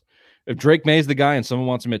Daniels. If Drake May's the guy and someone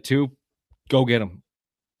wants him at 2, go get him.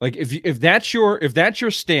 Like if that's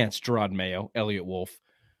your stance, Gerard Mayo, Elliott Wolf,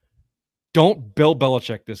 don't Bill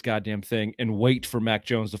Belichick this goddamn thing and wait for Mac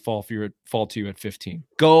Jones to fall to you at 15.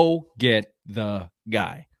 Go get the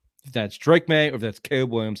guy. If that's Drake May or if that's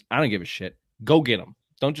Caleb Williams, I don't give a shit. Go get him.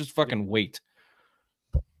 Don't just fucking wait.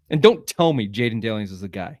 And don't tell me Jaden Daniels is the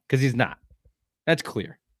guy, because he's not. That's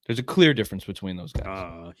clear. There's a clear difference between those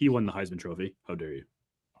guys. He won the Heisman Trophy. How dare you?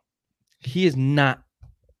 He is not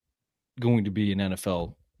going to be a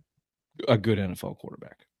good NFL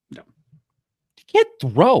quarterback. No. He can't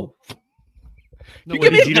throw. No, you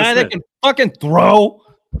give me a guy that can fucking throw.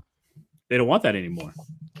 They don't want that anymore.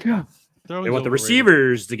 God. They want the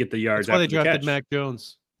receivers to get the yards. That's why they after the drafted catch. Mac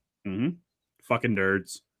Jones. Mm-hmm. Fucking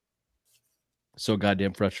nerds. So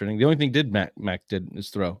goddamn frustrating. The only thing Mac did is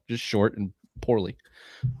throw, just short and poorly.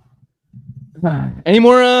 Any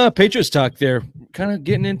more Patriots talk there? Kind of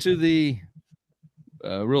getting into the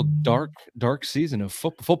real dark season of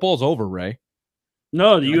football's over, Ray.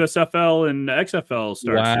 No, the USFL and XFL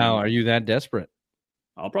starts. Wow, are you that desperate?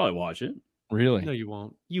 I'll probably watch it. Really? No, you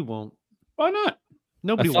won't. You won't. Why not?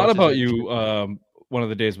 Nobody. I thought watches about it. you one of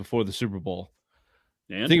the days before the Super Bowl.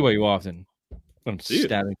 And? I think about you often. I'm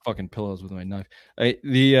stabbing fucking pillows with my knife. I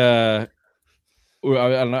don't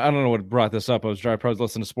know what brought this up. I was probably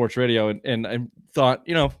listening to sports radio and I thought,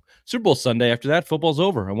 Super Bowl Sunday after that, football's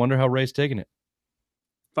over. I wonder how Ray's taking it.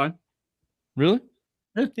 Fine. Really?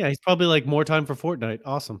 Yeah, he's probably like more time for Fortnite.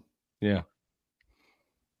 Awesome. Yeah.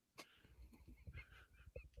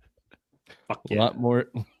 Fuck A lot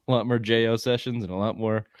more JO sessions and a lot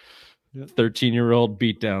more 13-year-old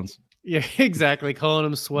beatdowns. Yeah, exactly. Calling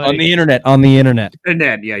him sweaty. On the internet. And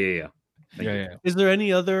then, yeah. Is there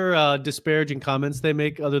any other disparaging comments they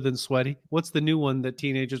make other than sweaty? What's the new one that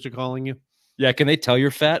teenagers are calling you? Yeah, can they tell you're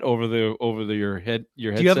fat over your head?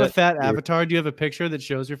 Your headset? Do you have a fat avatar? Do you have a picture that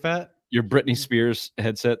shows you're fat? Your Britney Spears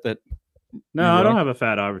headset that? No, I don't have a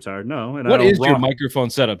fat avatar. No. And what is your microphone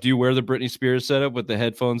setup? Do you wear the Britney Spears setup with the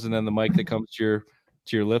headphones and then the mic that comes to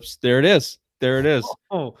your lips? There it is.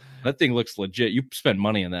 Oh, that thing looks legit. You spent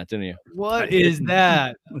money on that, didn't you? What is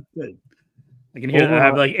that? I can hear. I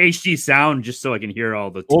have like HD sound just so I can hear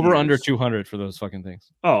all the over under 200 for those fucking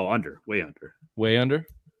things. Oh, way under.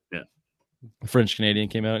 Yeah. A French Canadian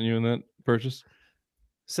came out and you in that purchase.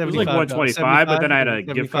 It was like 125, but then I had a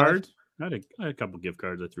gift card. I had a couple gift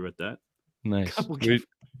cards I threw at that. Nice.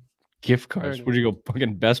 Gift cards. Where'd you go?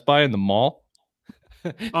 Fucking Best Buy in the mall?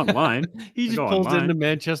 Online. He just pulls into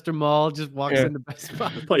Manchester Mall, just walks into Best Buy.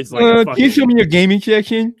 Plays like a fucking... Can you show me your gaming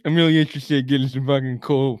section? I'm really interested in getting some fucking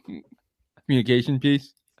cool communication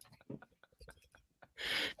piece.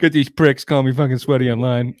 Get these pricks call me fucking sweaty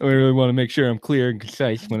online. I really want to make sure I'm clear and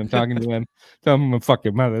concise when I'm talking to them. Tell them I'm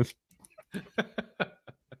fucking mothers.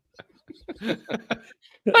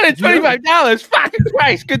 $125. Fucking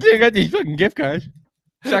Christ. Good thing I got these fucking gift cards.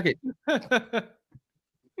 Suck it.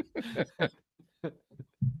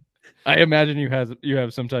 I imagine you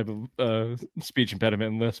have some type of speech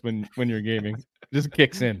impediment unless when you're gaming. Just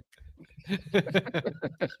kicks in.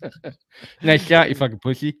 Nice shot, you fucking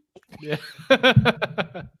pussy. Yeah.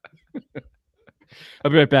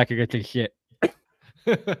 I'll be right back. I gotta take a shit.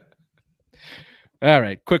 All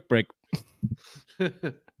right, quick break.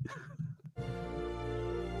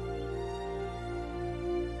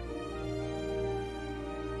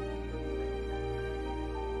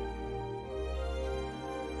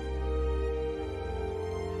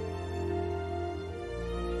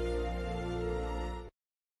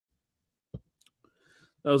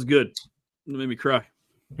 That was good. It made me cry.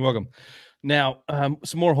 You're welcome. Now,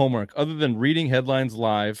 some more homework. Other than reading headlines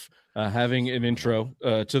live, having an intro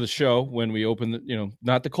to the show when we open,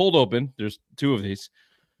 not the cold open. There's 2 of these.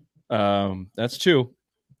 That's 2.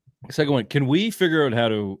 Second one, can we figure out how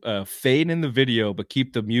to fade in the video but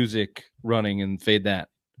keep the music running and fade that?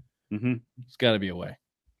 Mm-hmm. It's got to be a way.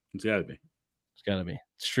 It's got to be. It's got to be.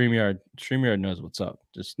 StreamYard knows what's up.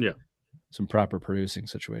 Just some proper producing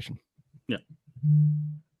situation. Yeah.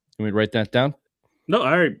 Can we write that down? No,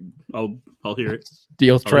 I'll hear it.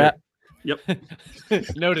 Deals trap. Yep.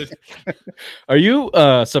 Noted. Are you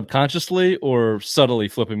subconsciously or subtly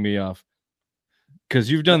flipping me off? Because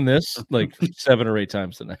you've done this like 7 or 8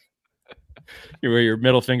 times tonight. Where your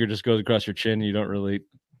middle finger just goes across your chin. You don't really,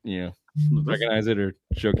 recognize it or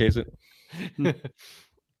showcase it.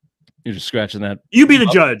 You're just scratching that. You be the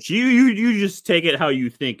judge. You just take it how you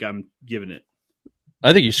think I'm giving it.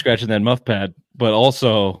 I think you're scratching that muff pad, but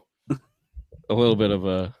also a little bit of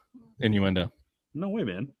a innuendo. No way,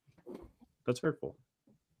 man. That's hurtful.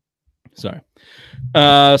 Sorry.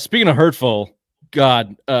 Speaking of hurtful,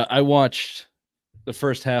 God, I watched the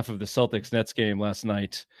first half of the Celtics Nets game last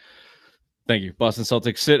night. Thank you. Boston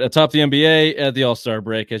Celtics sit atop the NBA at the All-Star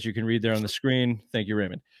break, as you can read there on the screen. Thank you,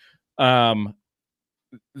 Raymond.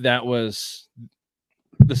 That was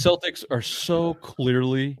the Celtics are so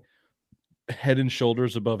clearly head and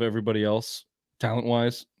shoulders above everybody else,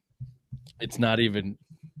 talent-wise. It's not even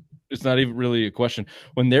really a question.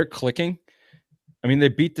 When they're clicking, I mean, they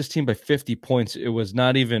beat this team by 50 points. It was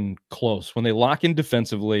not even close. When they lock in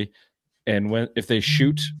defensively, and if they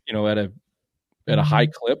shoot, at a high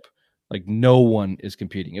clip, like no one is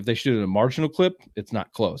competing. If they shoot at a marginal clip, it's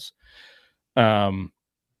not close. And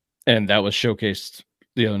that was showcased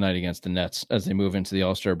the other night against the Nets as they move into the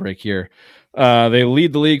All-Star break here. They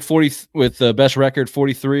lead the league 40 with the best record,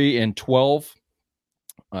 43-12.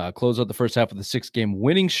 Close out the first half of the 6-game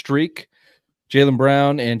winning streak. Jaylen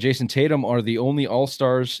Brown and Jason Tatum are the only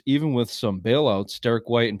All-Stars, even with some bailouts. Derek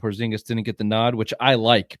White and Porzingis didn't get the nod, which I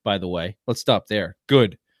like, by the way. Let's stop there.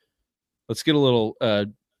 Good. Let's get a little,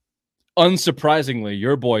 unsurprisingly,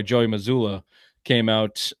 your boy Joey Mazzulla came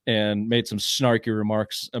out and made some snarky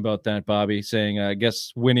remarks about that, Bobby, saying, I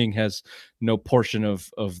guess winning has no portion of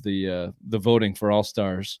the voting for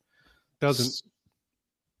All-Stars. Doesn't.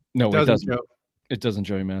 No, it doesn't. Joe. It doesn't,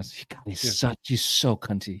 Joey Mass. He's so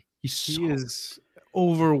cunty. He is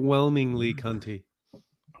overwhelmingly cunty.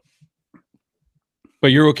 But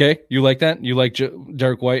you're okay? You like that? You like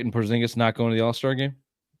Derek White and Porzingis not going to the All-Star game?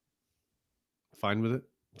 Fine with it.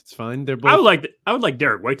 It's fine. They're both. I would like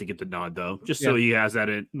Derek White to get the nod though, just so he has that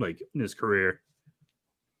in his career.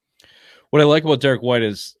 What I like about Derek White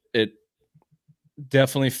is it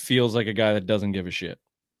definitely feels like a guy that doesn't give a shit.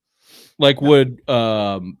 Like would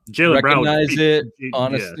Jaylen Brown recognize it,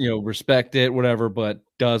 honest, respect it, whatever, but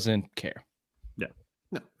doesn't care. Yeah.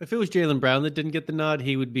 No, if it was Jaylen Brown that didn't get the nod,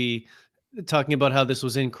 he would be talking about how this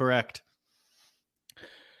was incorrect.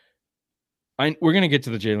 We're going to get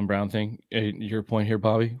to the Jaylen Brown thing, your point here,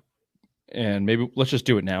 Bobby. And maybe let's just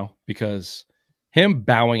do it now because him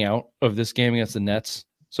bowing out of this game against the Nets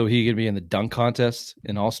so he could be in the dunk contest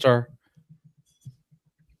in All-Star.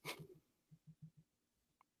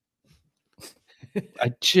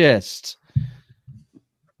 The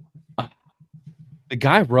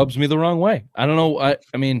guy rubs me the wrong way. I don't know. I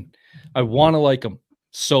mean, I want to like him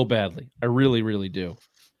so badly. I really, really do.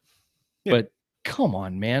 Yeah. But come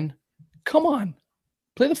on, man. Come on.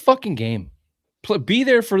 Play the fucking game. Be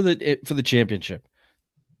there for the championship.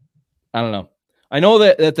 I don't know. I know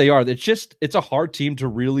that they are. It's a hard team to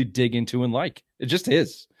really dig into and like. It just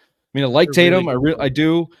is. I mean, I like Tatum. I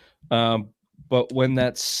do. But when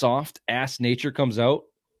that soft ass nature comes out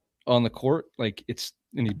on the court, like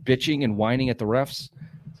and he's bitching and whining at the refs,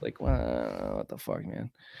 it's like, well, what the fuck,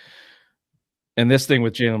 man? And this thing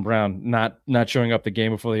with Jaylen Brown not showing up the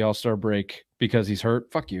game before the All-Star break because he's hurt.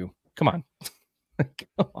 Fuck you. Come on.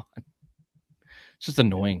 Come on. It's just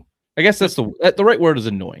annoying. I guess that's the right word is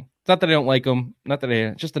annoying. It's not that I don't like them. Not that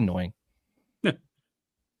it's just annoying. Yeah.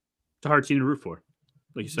 It's a hard team to root for.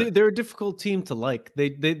 Like you said. They're a difficult team to like.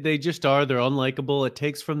 They just are. They're unlikable. It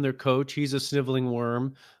takes from their coach. He's a sniveling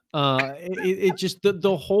worm. It just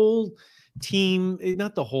the whole team,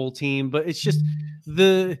 not the whole team, but it's just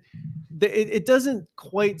it doesn't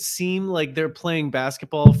quite seem like they're playing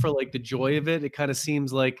basketball for like the joy of it. It kind of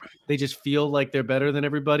seems like they just feel like they're better than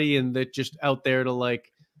everybody, and they're just out there to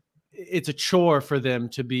like, it's a chore for them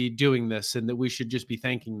to be doing this, and that we should just be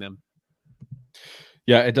thanking them.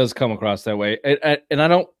 Yeah, it does come across that way.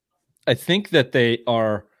 And I think that they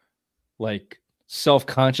are like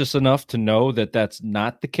self-conscious enough to know that that's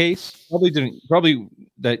not the case. Probably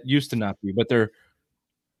that used to not be, but they're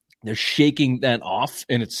shaking that off,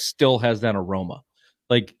 and it still has that aroma.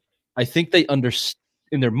 Like, I think they understand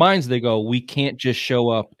in their minds, they go, we can't just show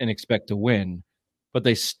up and expect to win, but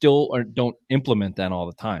they still don't implement that all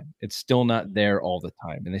the time. It's still not there all the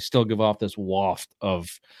time. And they still give off this waft of,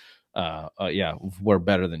 we're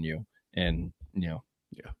better than you. And,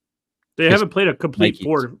 they haven't played a complete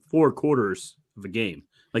four quarters of a game.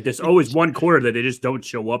 Like, there's always one quarter that they just don't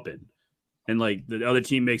show up in. And like the other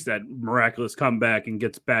team makes that miraculous comeback and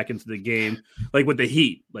gets back into the game. Like with the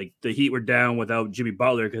Heat, like the Heat were down without Jimmy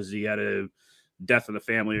Butler because he had a death in the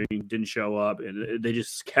family and he didn't show up. And they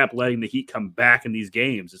just kept letting the Heat come back in these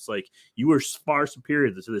games. It's like, you are far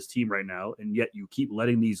superior to this team right now, and yet you keep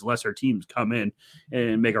letting these lesser teams come in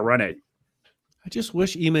and make a run at it. I just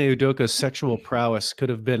wish Ime Udoka's sexual prowess could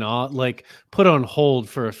have been put on hold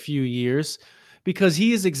for a few years, because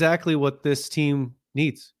he is exactly what this team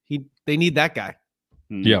needs. They need that guy.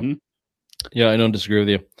 Mm-hmm. Yeah, I don't disagree with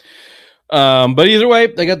you. But either way,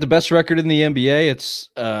 they got the best record in the NBA. It's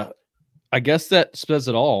I guess that says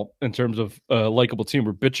it all in terms of a likable team.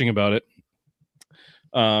 We're bitching about it.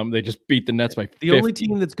 They just beat the Nets by 50. The only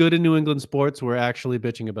team that's good in New England sports we're actually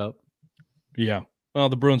bitching about. Yeah. Well,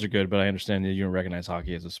 the Bruins are good, but I understand that you don't recognize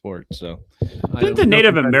hockey as a sport. So, didn't the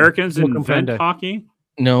Native Americans invent hockey?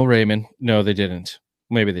 No, Raymond. No, they didn't.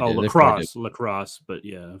 Maybe they did. Lacrosse. But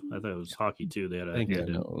yeah, I thought it was hockey too. They had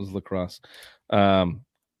it was lacrosse.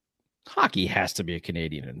 Hockey has to be a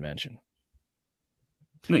Canadian invention.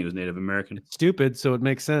 I think it was Native American. It's stupid, so it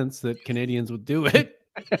makes sense that Canadians would do it.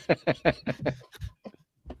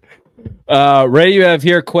 Ray, you have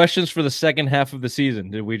here questions for the second half of the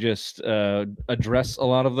season. Did we just address a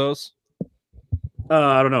lot of those?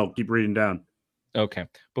 I don't know. Keep reading down. Okay.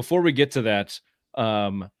 Before we get to that,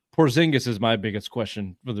 Porzingis is my biggest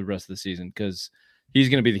question for the rest of the season, because he's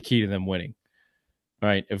going to be the key to them winning. All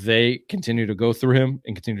right. If they continue to go through him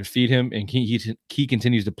and continue to feed him, and he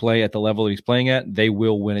continues to play at the level he's playing at, they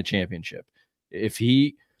will win a championship.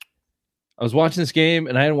 I was watching this game,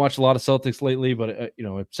 and I hadn't watched a lot of Celtics lately, but I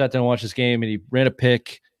sat down and watched this game, and he ran a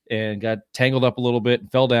pick and got tangled up a little bit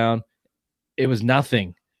and fell down. It was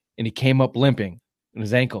nothing, and he came up limping in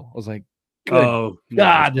his ankle. I was like, God,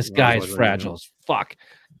 this guy is fragile as fuck.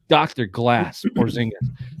 Dr. Glass,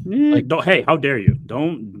 Porzingis. Hey, how dare you?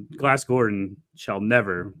 Glass Gordon shall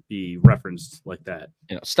never be referenced like that.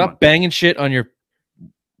 Stop banging shit on your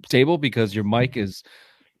table because your mic is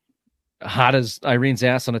hot as Irene's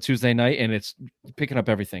ass on a Tuesday night, and it's picking up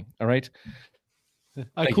everything. All right.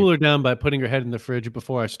 I cool her down by putting her head in the fridge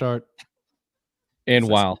before I start. And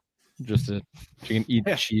she can eat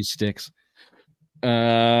cheese sticks.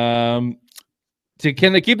 Can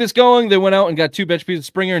they keep this going? They went out and got two bench pieces,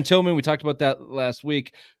 Springer and Tillman. We talked about that last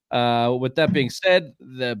week. With that being said,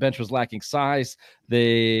 the bench was lacking size.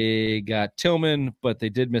 They got Tillman, but they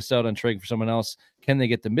did miss out on trading for someone else. Can they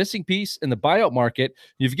get the missing piece in the buyout market?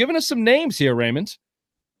 You've given us some names here, Raymond.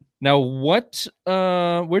 Now, where'd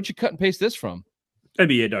you cut and paste this from?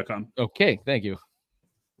 NBA.com. Okay, thank you.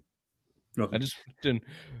 Okay. I just didn't.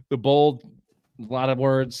 The bold, a lot of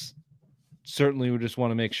words. Certainly, we just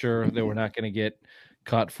want to make sure that we're not going to get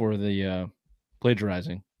caught for the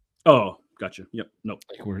plagiarizing. Oh, gotcha. Yep. Nope.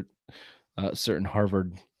 Like we're certain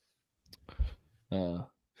Harvard. I'm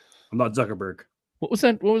not Zuckerberg. What was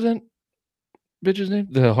that bitch's name?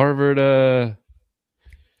 The Harvard.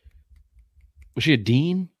 Was she a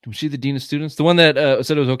dean? Was she the dean of students? The one that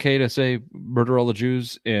said it was okay to say murder all the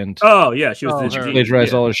Jews and she was the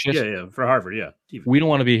plagiarize all her shit. Yeah, for Harvard, yeah. We don't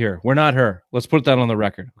want to be here. We're not her. Let's put that on the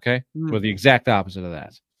record, okay? We're the exact opposite of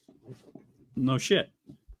that. No shit.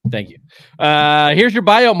 Thank you. Here's your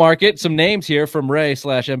buyout market. Some names here from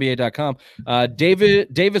Ray/NBA.com.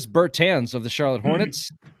 Davis Bertans of the Charlotte Hornets.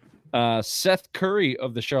 Seth Curry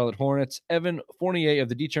of the Charlotte Hornets. Evan Fournier of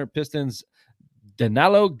the Detroit Pistons.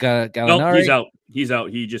 Danilo Gallinari. No, he's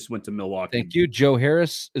out. He just went to Milwaukee. Thank you. Joe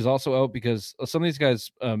Harris is also out because some of these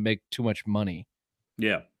guys make too much money.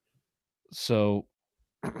 Yeah. So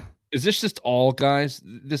is this just all guys?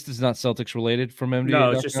 This is not Celtics related from NBA.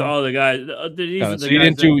 No, it's just all the guys. These are the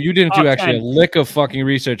guys You didn't do top actually 10. a lick of fucking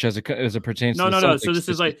research as it pertains to the No. Celtics. So this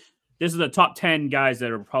is the top 10 guys that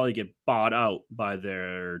will probably get bought out by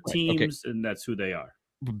their teams, and that's who they are.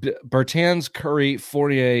 Bertans, Curry,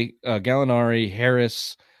 Fournier, Gallinari,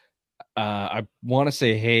 Harris. I want to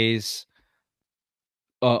say Hayes.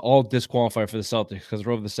 All disqualified for the Celtics because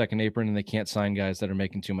they're over the second apron and they can't sign guys that are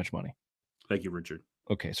making too much money. Thank you, Richard.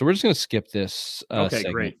 Okay, so we're just going to skip this. Okay,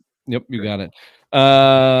 segment. great. Yep, you got it.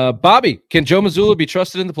 Bobby, can Joe Mazzulla be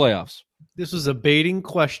trusted in the playoffs? This was a baiting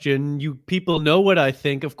question. You people know what I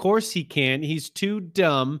think. Of course he can. He's too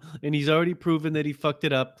dumb, and he's already proven that he fucked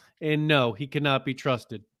it up. And no, he cannot be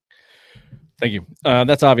trusted. Thank you.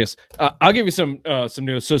 That's obvious. I'll give you some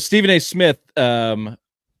news. So Stephen A. Smith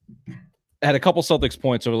had a couple Celtics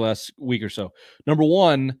points over the last week or so. Number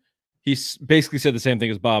one, he basically said the same thing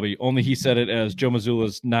as Bobby, only he said it as Joe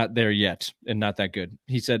Mazzulla's not there yet and not that good.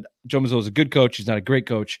 He said Joe Mazzulla's a good coach. He's not a great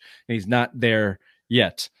coach, and he's not there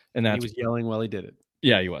yet. And he was yelling while he did it.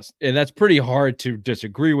 Yeah, he was. And that's pretty hard to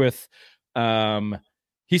disagree with.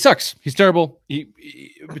 He sucks. He's terrible.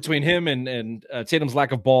 Between him and Tatum's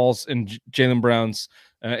lack of balls and Jaylen Brown's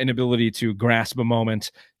inability to grasp a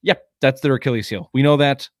moment. Yep, that's their Achilles heel. We know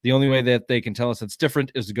that. The only way that they can tell us that's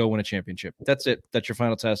different is to go win a championship. That's it. That's your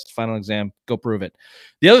final test, final exam. Go prove it.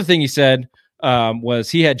 The other thing he said was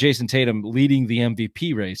he had Jason Tatum leading the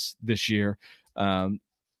MVP race this year.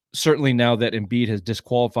 Certainly now that Embiid has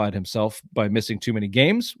disqualified himself by missing too many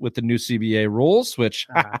games with the new CBA rules, which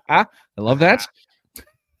I love that.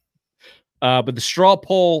 But the straw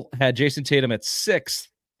poll had Jason Tatum at 6th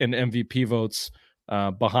in MVP votes,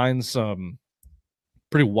 behind some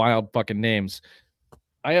pretty wild fucking names.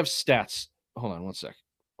 I have stats. Hold on one sec.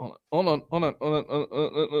 Hold on.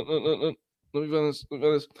 Let me find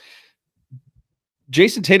this.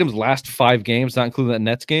 Jason Tatum's last 5 games, not including that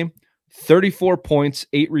Nets game, 34 points,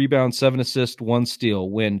 8 rebounds, 7 assists, 1 steal.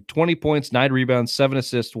 Win 20 points, 9 rebounds, 7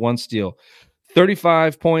 assists, 1 steal.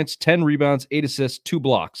 35 points, 10 rebounds, 8 assists, 2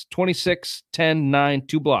 blocks. 26, 10, 9,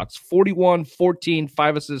 2 blocks. 41, 14,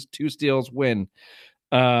 5 assists, 2 steals, win.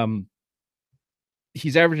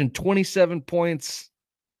 He's averaging 27 points.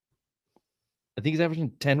 I think he's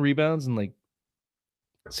averaging 10 rebounds and like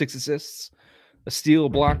 6 assists, a steal, a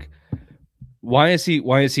block. Why is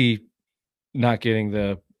he not getting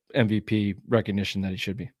the MVP recognition that he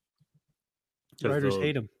should be? Writers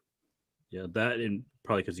hate him. Yeah, that and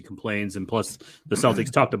probably because he complains, and plus the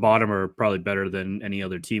Celtics top to bottom are probably better than any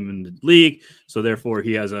other team in the league. So therefore,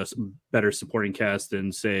 he has a better supporting cast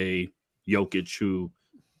than say Jokic, who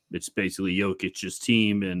it's basically Jokic's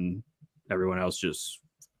team, and everyone else just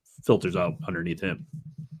filters out underneath him.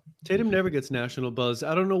 Tatum never gets national buzz.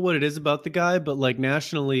 I don't know what it is about the guy, but like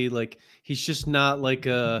nationally, like he's just not like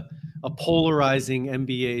a polarizing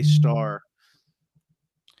NBA star.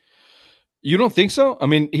 You don't think so? I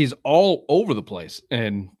mean, he's all over the place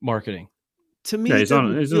in marketing. To me, yeah, he's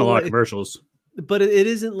in a lot of commercials. But it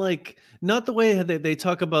isn't like, not the way they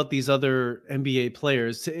talk about these other NBA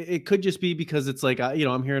players. It could just be because it's like,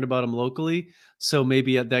 I'm hearing about them locally, so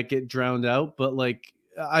maybe that get drowned out. But like,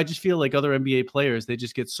 I just feel like other NBA players, they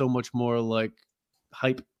just get so much more like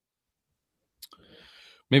hype.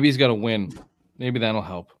 Maybe he's got to win. Maybe that'll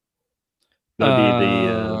help. That'd be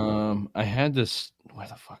the. I had this. Where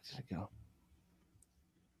the fuck did it go?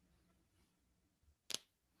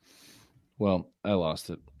 Well, I lost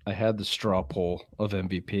it. I had the straw poll of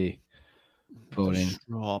MVP voting.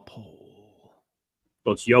 Straw poll.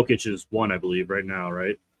 Well, it's Jokic's one, I believe, right now,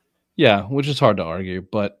 right? Yeah, which is hard to argue,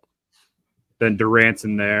 but then Durant's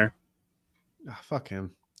in there. Fuck him.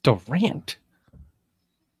 Durant.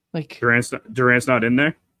 Like Durant's not in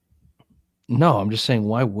there? No, I'm just saying,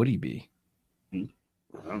 why would he be? I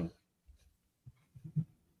don't know.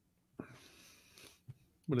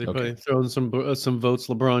 What are they probably throwing some votes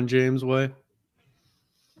LeBron James way?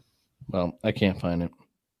 Well, I can't find it.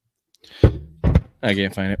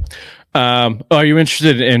 Are you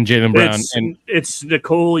interested in Jaylen Brown? It's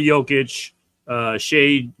Nikola Jokic,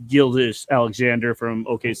 Shai Gilgeous-Alexander from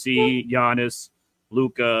OKC, Giannis,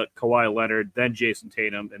 Luka, Kawhi Leonard, then Jason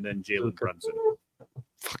Tatum, and then Jalen Brunson.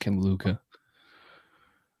 Fucking Luka.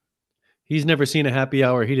 He's never seen a happy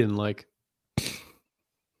hour he didn't like.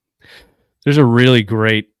 There's a really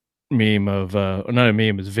great meme of, not a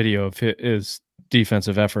meme, it's a video of his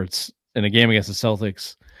defensive efforts in a game against the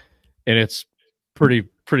Celtics, and it's pretty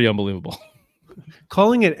unbelievable.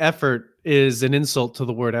 Calling it effort is an insult to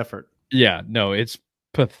the word effort. Yeah, no, it's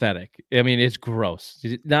pathetic. I mean, it's gross.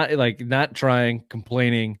 Not trying,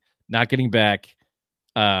 complaining, not getting back,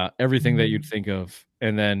 everything that you'd think of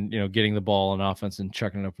and then getting the ball on offense and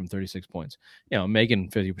chucking it up from 36 points. Making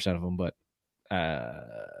 50% of them, but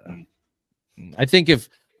I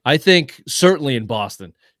think certainly in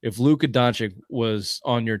Boston, if Luka Doncic was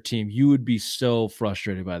on your team, you would be so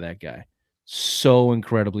frustrated by that guy. So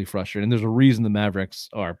incredibly frustrated. And there's a reason the Mavericks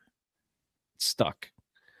are stuck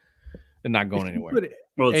and not going anywhere.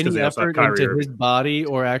 Well, any effort into his body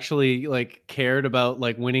or actually cared about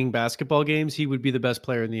winning basketball games, he would be the best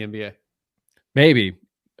player in the NBA. Maybe.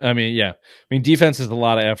 I mean, defense is a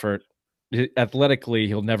lot of effort. Athletically,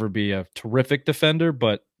 he'll never be a terrific defender,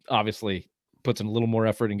 but obviously puts in a little more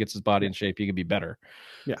effort and gets his body in shape, he can be better.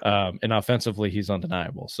 Yeah. And offensively, he's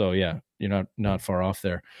undeniable. So yeah, you're not far off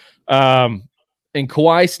there. And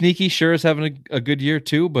Kawhi, sneaky, sure is having a good year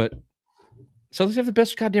too, but Celtics have the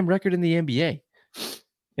best goddamn record in the NBA.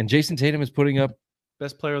 And Jason Tatum is putting up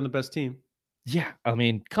best player on the best team. Yeah, I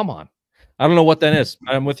mean, come on. I don't know what that is.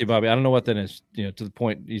 I'm with you, Bobby. I don't know what that is. To the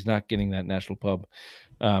point he's not getting that national pub.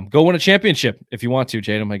 Go win a championship if you want to,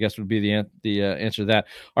 Tatum. I guess would be the answer to that.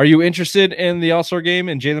 Are you interested in the All-Star game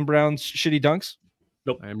and Jaylen Brown's shitty dunks?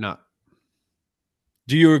 Nope, I am not.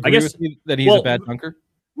 Do you agree with me that he's a bad dunker?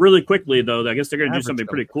 Really quickly, though, I guess they're going to do something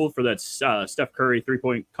pretty cool for that Steph Curry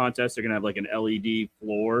 3-point contest. They're going to have an LED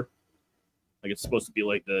floor. It's supposed to be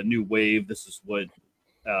the new wave. This is what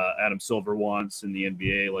Adam Silver wants in the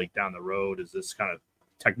NBA, down the road, is this kind of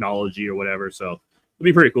technology or whatever. So it'll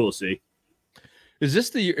be pretty cool to see. Is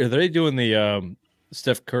this are they doing the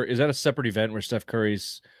Steph Curry? Is that a separate event where Steph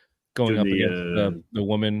Curry's going up against the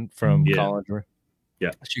woman from college? Yeah.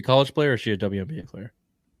 Is she a college player or is she a WNBA player?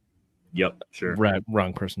 Yep, sure. Right,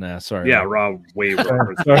 wrong person to ask. Sorry. Yeah, way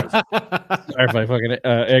wrong person. Sorry if I fucking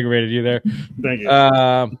aggravated you there. Thank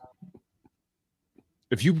you.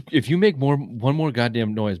 If you make one more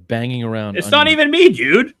goddamn noise banging around, it's not even me,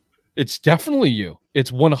 dude. It's definitely you.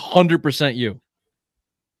 It's 100% you.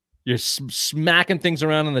 You're smacking things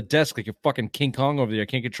around on the desk like you're fucking King Kong over there. I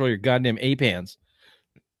can't control your goddamn ape hands.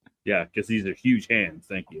 Yeah, because these are huge hands.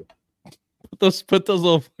 Thank you. Put those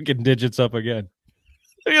little fucking digits up again.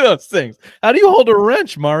 Look at those things. How do you hold a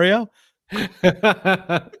wrench, Mario?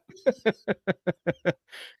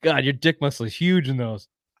 God, your dick must look huge in those.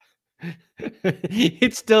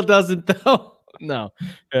 It still doesn't, though. No,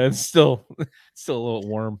 it's still a little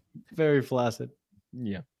warm. Very flaccid.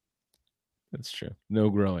 Yeah, that's true.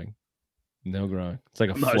 No growing. It's like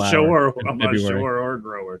a I'm not flower. I'm not a shower or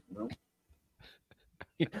grower. No.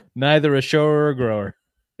 Neither a shower or a grower.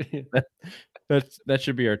 That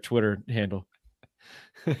should be our Twitter handle.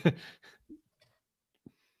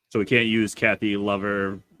 So we can't use Kathy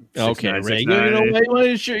Lover. Okay, Ray.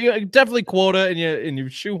 You definitely quota, and you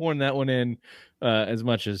shoehorn that one in as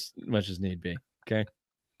much as need be. Okay.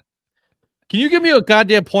 Can you give me a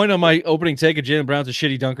goddamn point on my opening take of Jaylen Brown's a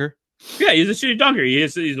shitty dunker? Yeah, he's a shitty dunker.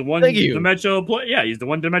 He's the one-dimensional play. Yeah, he's the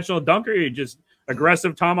one-dimensional dunker. He just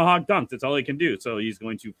aggressive tomahawk dunk. That's all he can do. So he's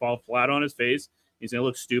going to fall flat on his face. He's going to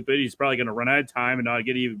look stupid. He's probably going to run out of time and not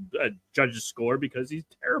get even a judge's score because he's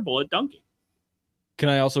terrible at dunking. Can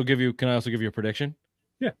I also give you a prediction?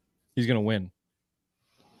 Yeah. He's going to win.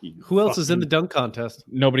 Who else is in the dunk contest?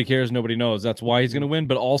 Nobody cares. Nobody knows. That's why he's going to win.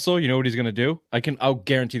 But also, you know what he's going to do? I'll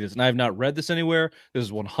guarantee this. And I have not read this anywhere. This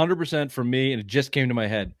is 100% from me. And it just came to my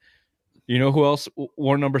head. You know who else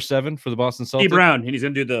wore number 7 for the Boston Celtics? D Brown. And he's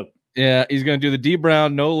going to do he's going to do the D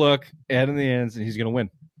Brown, no look, add in the ends, and he's going to win.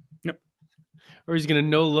 Yep. Or he's going to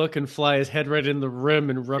no look and fly his head right in the rim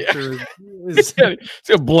and rupture his... He's going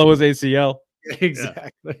to blow his ACL.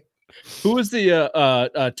 Exactly. Yeah. Who was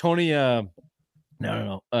the Tony?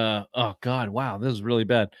 No. Oh God! Wow, this is really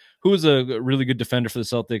bad. Who was a really good defender for the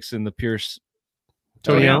Celtics in the Pierce?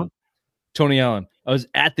 Tony Allen. Tony Allen. I was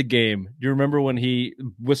at the game. Do you remember when he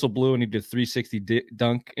whistle blew and he did 360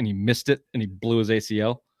 dunk and he missed it and he blew his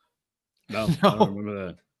ACL? No. I don't remember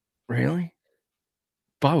that. Really?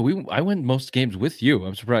 Bob, I went most games with you.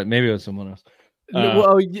 I'm surprised. Maybe it was someone else.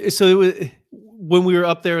 So it was when we were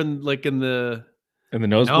up there in the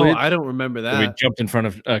nosebleed. No, I don't remember that. We jumped in front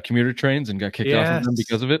of commuter trains and got kicked off of them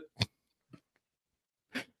because of it,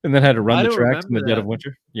 and then had to run the tracks in the dead of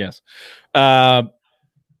winter. Yes,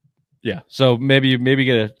 yeah. So maybe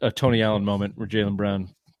get a Tony Allen moment where Jaylen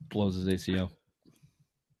Brown blows his ACL.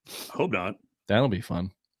 Hope not. That'll be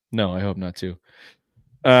fun. No, I hope not too.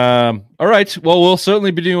 All right. Well, we'll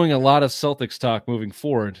certainly be doing a lot of Celtics talk moving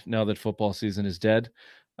forward now that football season is dead.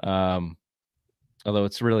 Although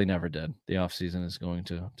it's really never dead. The offseason is going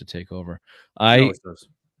to take over. I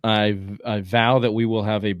vow that we will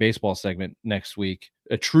have a baseball segment next week,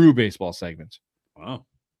 a true baseball segment. Wow.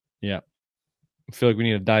 Yeah. I feel like we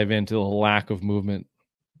need to dive into the lack of movement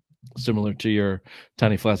similar to your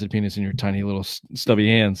tiny flaccid penis and your tiny little stubby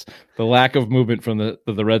hands. The lack of movement from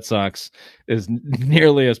the Red Sox is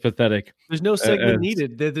nearly as pathetic. There's no segment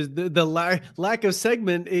needed. The lack of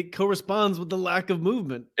segment, it corresponds with the lack of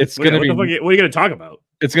movement. It's going to be. What are you going to talk about?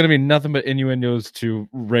 It's going to be nothing but innuendos to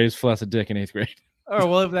raise flaccid dick in 8th grade. Oh,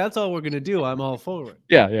 well, if that's all we're going to do, I'm all for it.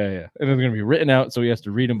 Yeah. And they're going to be written out, so he has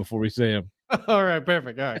to read them before we say them. All right,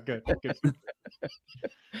 perfect. All right, good. All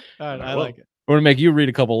right, I like it. We're going to make you read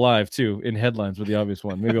a couple live, too, in headlines with the obvious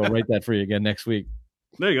one. Maybe I'll write that for you again next week.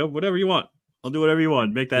 There you go. Whatever you want. I'll do whatever you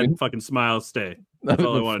want. Make that fucking smile stay. That's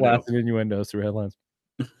all I want to do. Flaccid innuendos through headlines.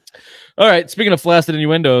 All right, speaking of flaccid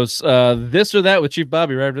innuendos, this or that with Chief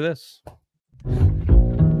Bobby right after this.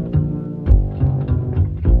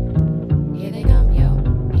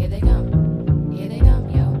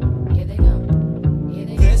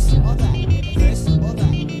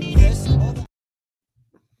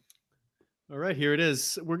 All right, here it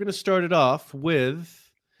is. We're going to start it off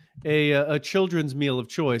with a children's meal of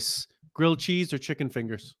choice: grilled cheese or chicken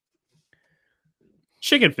fingers.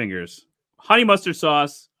 Chicken fingers, honey mustard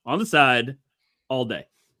sauce on the side, all day.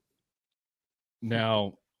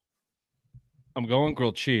 Now, I'm going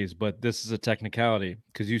grilled cheese, but this is a technicality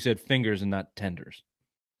because you said fingers and not tenders.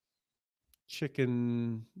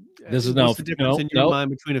 Chicken. This is what's the difference in your mind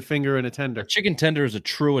between a finger and a tender? A chicken tender is a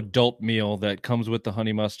true adult meal that comes with the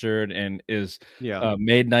honey mustard and is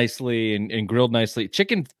made nicely and grilled nicely.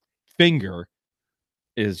 Chicken finger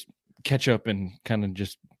is ketchup and kind of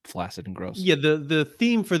just flaccid and gross. Yeah, the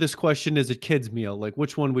theme for this question is a kid's meal. Like,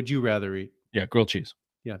 which one would you rather eat? Yeah, grilled cheese.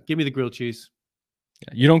 Yeah, give me the grilled cheese.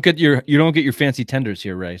 Yeah, you don't get your fancy tenders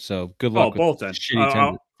here, Ray. So good luck. Oh, both then.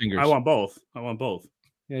 Shitty fingers. I want both.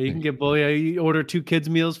 Yeah, you can get both. Yeah, you order 2 kids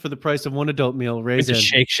meals for the price of 1 adult meal. It's a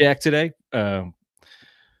Shake Shack today. It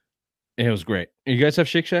was great. You guys have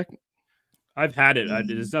Shake Shack? I've had it.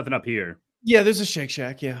 There's nothing up here. Yeah, there's a Shake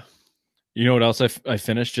Shack. Yeah. You know what else I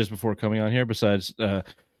finished just before coming on here besides your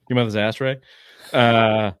mother's ass, Ray?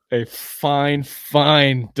 A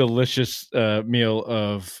fine, delicious meal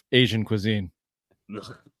of Asian cuisine.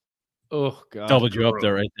 Ugh. Oh God! Doubled you up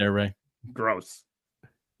there, right there, Ray. Gross.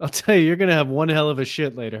 I'll tell you, you're gonna have one hell of a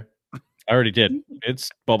shit later. I already did. It's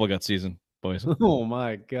bubble gut season, boys. Oh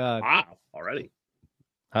my God! Wow, already.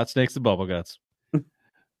 Hot snakes and bubble guts.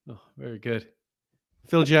 Oh, very good.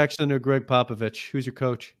 Phil Jackson or Greg Popovich? Who's your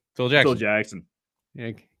coach? Phil Jackson. Phil Jackson.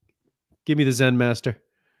 Yeah, give me the Zen Master.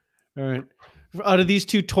 All right. Out of these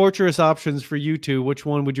 2 torturous options for you two, which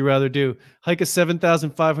one would you rather do? Hike a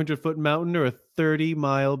 7,500-foot mountain or a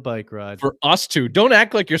 30-mile bike ride? For us two, don't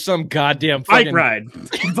act like you're some goddamn bike fucking... ride.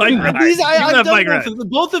 Bike ride. I've done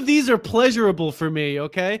both of these are pleasurable for me,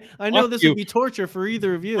 okay? I know this would be torture for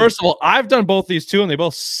either of you. First of all, I've done both these two, and they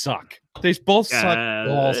both suck. They both suck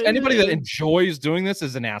balls. Anybody that enjoys doing this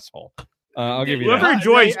is an asshole. I'll give you whoever that.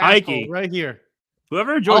 enjoys hiking. Right here.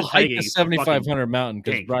 Whoever enjoys hiking a 7,500 mountain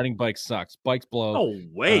because riding bikes sucks. Bikes blow. Oh,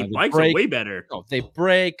 wait. Bikes are way better. Oh, they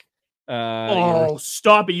break.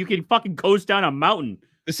 Stop it. You can fucking coast down a mountain.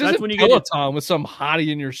 This isn't when you Peloton with some hottie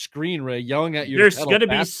in your screen, Ray, yelling at you. There's going to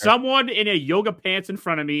be someone in a yoga pants in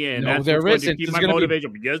front of me, and that's there what's going isn't. to keep my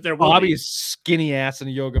motivation. Yes, there will Bobby's skinny ass in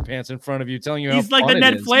yoga pants in front of you, telling you he's how like the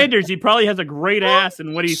Ned Flanders. He probably has a great ass,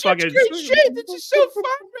 and when he's fucking shit, this is so fun,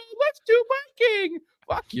 bro. Let's do biking.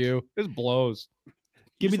 Fuck you. This blows.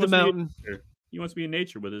 Give me the mountain. He wants to be in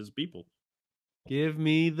nature with his people. Give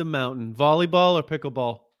me the mountain. Volleyball or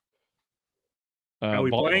pickleball? Are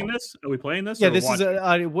we playing this? Yeah, this is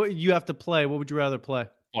what you have to play. What would you rather play?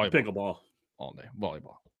 Pickleball. All day.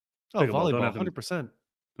 Volleyball. Oh, volleyball. 100%.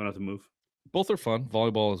 Don't have to move. Both are fun.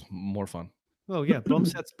 Volleyball is more fun. Oh, yeah. Bum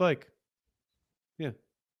set spike. Yeah.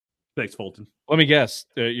 Thanks, Fulton. Let me guess.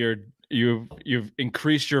 You've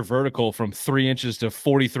increased your vertical from 3 inches to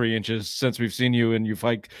 43 inches since we've seen you, and you've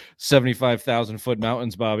hiked 75,000-foot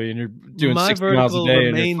mountains, Bobby, and you're doing 60 miles a day,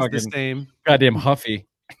 and you're fucking the same. Goddamn huffy.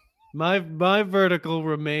 My vertical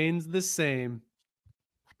remains the same.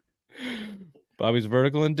 Bobby's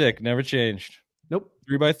vertical and dick never changed. Nope.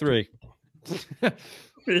 3x3.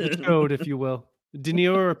 Code, if you will. De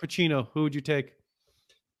Niro or Pacino? Who would you take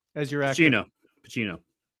as your actor? Pacino.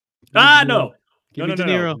 No. Give me De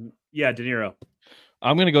Niro. No. Yeah, De Niro.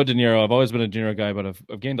 I'm going to go De Niro. I've always been a De Niro guy, but I've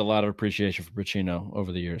gained a lot of appreciation for Pacino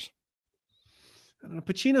over the years.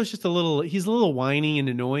 Pacino's just he's a little whiny and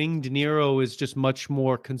annoying. De Niro is just much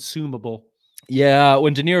more consumable. Yeah,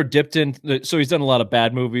 when De Niro dipped in, so he's done a lot of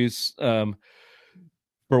bad movies for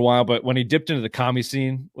a while, but when he dipped into the comedy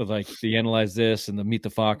scene with like the Analyze This and the Meet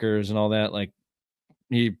the Fockers and all that, like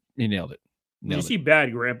he nailed it. Did you see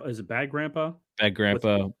Bad Grandpa? Is it Bad Grandpa? Bad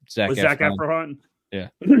Grandpa. Zac Efron. Yeah.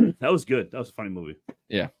 That was good. That was a funny movie.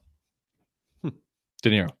 Yeah. De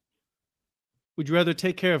Niro. Would you rather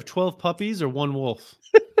take care of 12 puppies or one wolf?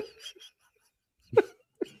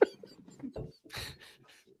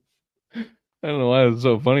 I don't know why it's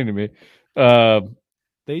so funny to me.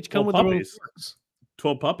 They each come 12 with their own puppies. quirks.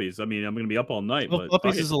 12 puppies. I mean, I'm going to be up all night. 12 but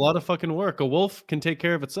puppies fuck it. is a lot of fucking work. A wolf can take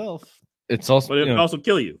care of itself. It's also, But it can also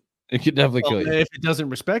kill you. it could definitely kill you. If it doesn't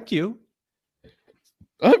respect you.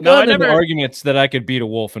 I've No, I gotten into never- arguments that I could beat a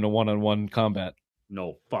wolf in a one-on-one combat.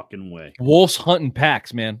 No fucking way. Wolves hunt in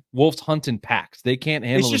packs, man. Wolves hunt in packs. They can't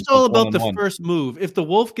handle. It's just themselves all about the one-on-one. first move. If the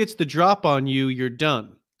wolf gets the drop on you, you're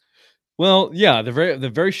done. Well, yeah, the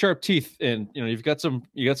very sharp teeth, and you got some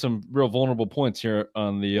real vulnerable points here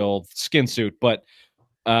on the old skin suit. But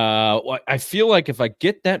I feel like if I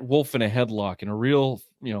get that wolf in a headlock in a real,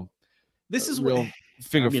 This is real what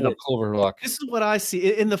finger I mean, four clover lock. this is what I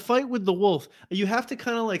see in the fight with the wolf. You have to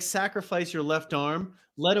kind of like sacrifice your left arm,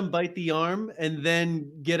 let him bite the arm, and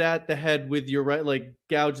then get at the head with your right, like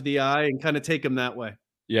gouge the eye and kind of take him that way.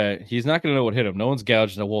 Yeah, he's not going to know what hit him. No one's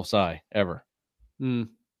gouged a wolf's eye ever. Hmm.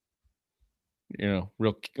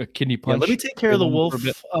 Real kidney Yeah, punch. let me take care of the Hold wolf. him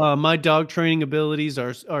for a bit. My dog training abilities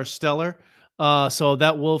are stellar. So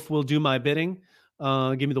that wolf will do my bidding.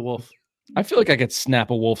 Give me the wolf. I feel like I could snap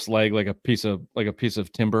a wolf's leg like a piece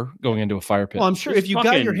of timber going into a fire pit. Well, I'm sure Just if you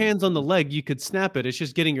got your fucking- hands on the leg, you could snap it. It's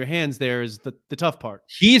just getting your hands there is the tough part.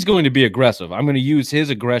 He's going to be aggressive. I'm going to use his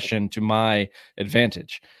aggression to my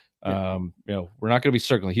advantage. Yeah. We're not going to be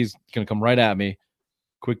circling. He's going to come right at me.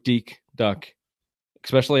 Quick deke, duck.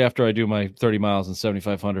 Especially after I do my 30 miles and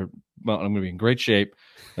 7,500 mountain, I'm going to be in great shape.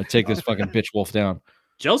 I take this fucking bitch wolf down.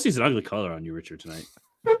 Jealousy's an ugly color on you, Richard, tonight.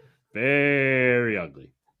 Very ugly.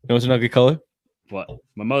 You know what's an ugly color? What?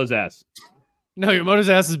 My mother's ass. No, your mother's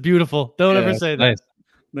ass is beautiful. Don't Yeah, ever it's say that. nice.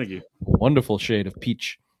 Thank you. Wonderful shade of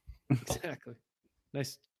peach. Exactly.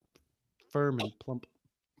 Nice, firm and plump.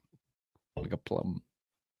 Like a plum.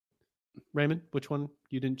 Raymond, which one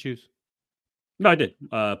you didn't choose? No, I did.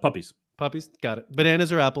 Puppies. Puppies, got it.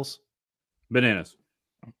 Bananas or apples? Bananas.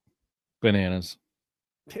 Bananas.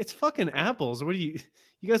 It's fucking apples. What do you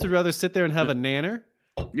guys would rather sit there and have a nanner?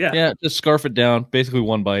 Yeah. Yeah, just scarf it down. Basically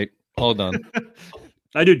one bite. All done.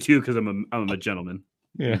 I do too because I'm a gentleman.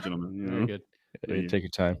 I'm a Yeah. gentleman. You Very know? good. You take your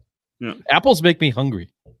time. Yeah. Apples make me hungry.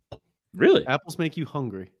 Really? Apples make you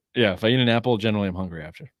hungry. Yeah, if I eat an apple, generally I'm hungry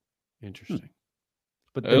after. Interesting.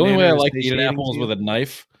 But The only way I banana is like to eat an satiating apple to is you? with a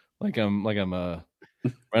knife, like I'm a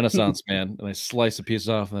Renaissance man, and I slice a piece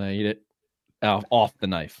off and I eat it off the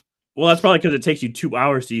knife. Well, that's probably because it takes you 2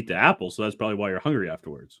 hours to eat the apple, so that's probably why you're hungry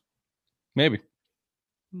afterwards. Maybe.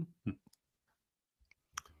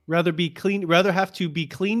 Rather have to be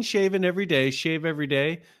clean shaven every day, shave every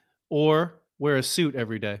day, or wear a suit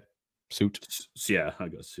every day. Suit. So yeah, I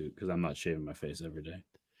go suit because I'm not shaving my face every day.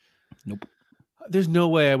 Nope. There's no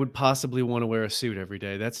way I would possibly want to wear a suit every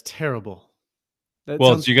day. That's terrible. That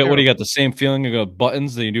Well, sounds so you got what do you terrible. got? The same feeling you got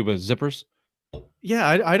buttons that you do with zippers? Yeah,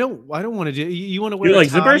 I don't want to do. You want to wear You a like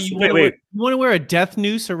tie? zippers? You Wait, want wait. You want to wear a death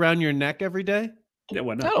noose around your neck every day? Yeah,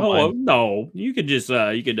 why I not? don't Oh, mind. no, you could just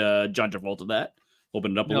John Travolta that.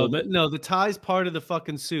 Open it up a little bit. No, the tie's part of the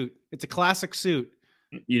fucking suit. It's a classic suit.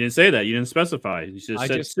 You didn't say that. You didn't specify. You just I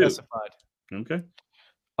said just suit. specified. Okay.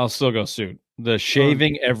 I'll still go suit. The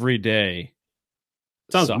shaving every day.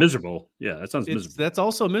 Sounds sucks. miserable. Yeah, that sounds miserable. That's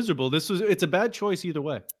also miserable. It's a bad choice either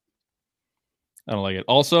way. I don't like it.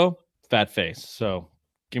 Also, fat face. So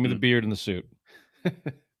give me the beard and the suit.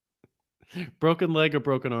 Broken leg or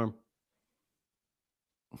broken arm?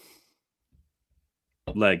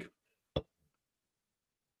 Leg.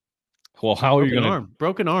 Well, how are you Broken going to? arm.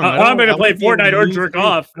 Broken arm. How am I gonna play wanna be able to Fortnite or move jerk free.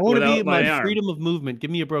 off I want to be without my my arm? freedom of movement.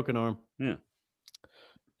 Give me a broken arm.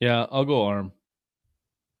 Yeah, I'll go arm.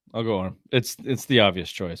 It's the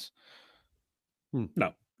obvious choice.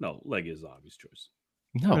 No, leg is the obvious choice.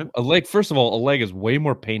 No, Okay. a leg. First of all, a leg is way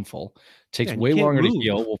more painful. Takes Yeah, and way you can't longer to move.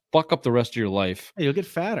 heal. Will fuck up the rest of your life. Hey, you'll get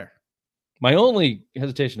fatter. My only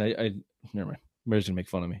hesitation, I never mind. Mary's gonna make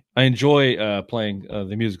fun of me. I enjoy playing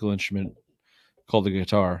the musical instrument called the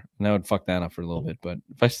guitar, and that would fuck that up for a little bit. But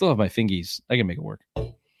if I still have my fingies, I can make it work.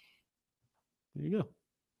 There you go.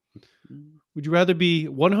 Would you rather be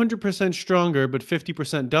 100% stronger but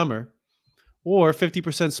 50% dumber, or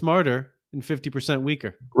 50% smarter and 50%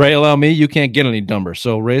 weaker? Ray, allow me. You can't get any dumber,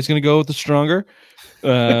 so Ray's gonna go with the stronger.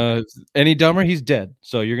 Any dumber, he's dead.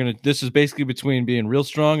 So you're gonna. This is basically between being real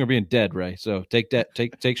strong or being dead, Ray. So take that.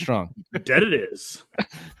 Take strong. Dead it is.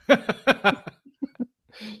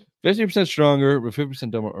 50% stronger, but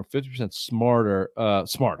 50% dumber, or 50% smarter.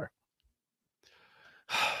 Smarter.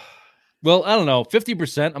 Well, I don't know.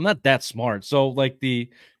 50%. I'm not that smart. So like the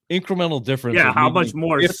incremental difference. Yeah, of how me much being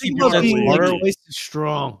more? 50% Think about being like smarter. twice as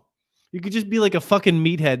strong. You could just be like a fucking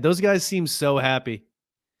meathead. Those guys seem so happy.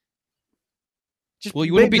 Well,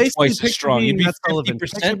 you wouldn't be basically twice as picture strong. being You'd be Matt Sullivan. 50%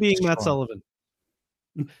 Picture being Matt strong.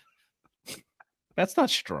 Sullivan. That's not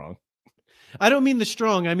strong. I don't mean the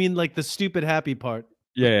strong. I mean like the stupid happy part.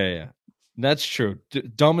 Yeah. That's true.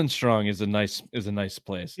 Dumb and strong is a nice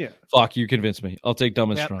place. Yeah. Fuck, you convinced me. I'll take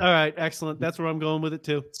dumb and Yep. strong. All right, excellent. That's where I'm going with it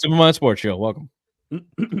too. Superman Sports Show. Welcome. All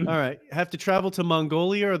right. Have to travel to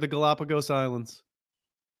Mongolia or the Galapagos Islands?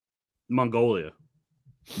 Mongolia.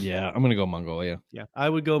 Yeah, I'm gonna go Mongolia. Yeah, I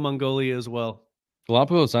would go Mongolia as well.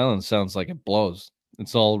 Galapagos Islands sounds like it blows.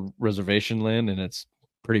 It's all reservation land and it's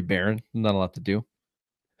pretty barren. Not a lot to do.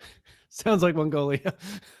 Sounds like Mongolia.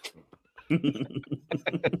 At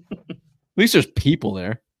least there's people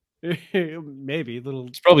there. Maybe a little.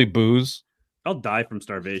 It's probably booze. I'll die from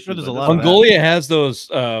starvation. Sure, there's but a that's lot of bad. Mongolia has those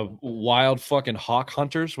wild fucking hawk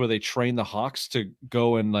hunters where they train the hawks to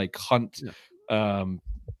go and like hunt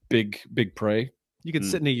big prey. You could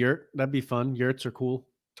sit in a yurt. That'd be fun. Yurts are cool.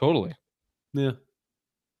 Totally. Yeah.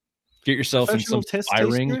 Get yourself in some test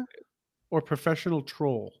firing. taster or professional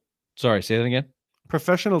troll? Sorry, say that again.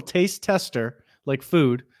 Professional taste tester, like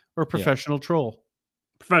food, or professional troll?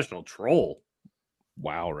 Professional troll.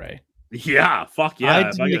 Wow, Ray. Yeah, fuck yeah. I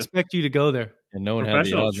didn't expect you to go there. And no one had the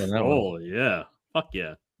Professional odds on that one. troll. Yeah, fuck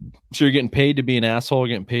yeah. So you're getting paid to be an asshole,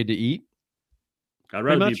 getting paid to eat? I'd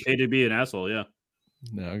rather much. be paid to be an asshole. Yeah.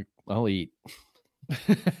 No, I'll eat.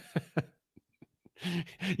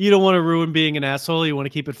 You don't want to ruin being an asshole. You want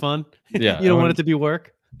to keep it fun. Yeah, You don't want it to be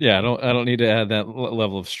work. Yeah, I don't need to add that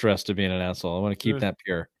level of stress to being an asshole. I want to keep that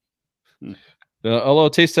pure. Hmm. Although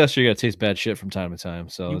taste tester, you got to taste bad shit from time to time,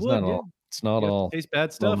 so You it's would, not yeah. all. It's not You have to all. taste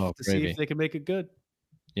bad stuff no to see gravy. if they can make it good.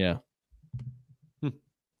 Yeah. Hmm.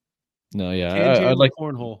 No, yeah, Can jam I'd like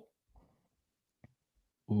cornhole.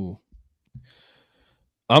 Ooh.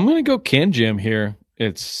 I'm gonna go can jam here.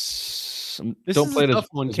 It's This don't is play a it tough as,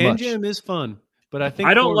 one. as Can much. jam is fun, but I think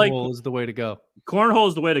I don't like- cornhole is the way to go. Cornhole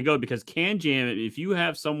is the way to go because can jam, if you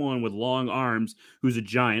have someone with long arms who's a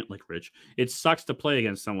giant like Rich, it sucks to play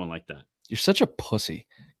against someone like that. You're such a pussy.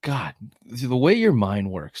 God, the way your mind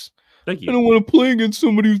works. Thank I you. don't want to play against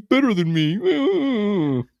somebody who's better than me.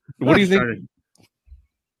 What do you think?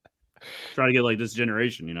 Try to get like this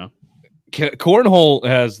generation, you know? Cornhole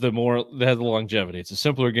has the longevity. It's a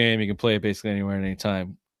simpler game. You can play it basically anywhere at any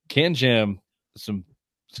time. Can jam, some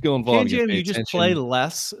skill involved. Can jam, you just play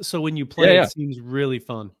less, so when you play, Yeah. it seems really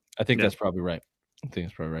fun. I think Yeah. that's probably right.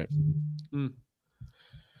 Mm.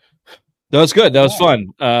 That was good. That was fun.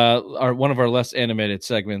 One of our less animated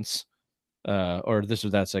segments, or this or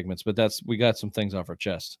that segments, but we got some things off our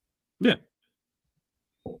chest. Yeah.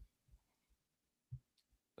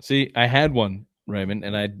 See, I had one, Raymond,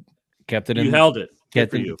 and I kept it in. You held it. Good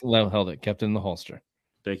Kept for it, you. held it. Kept it in the holster.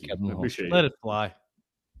 Thank you. Kept it in I the appreciate Let it. it fly.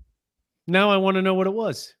 Now I want to know what it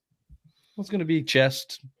was. It's going to be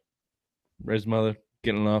chest, raise mother,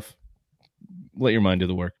 getting off. Let your mind do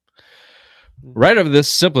the work. Right over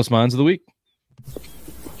this, simplest minds of the week.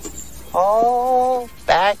 Oh,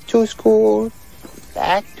 back to school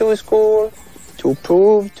to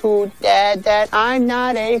prove to Dad that I'm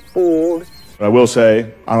not a fool. But I will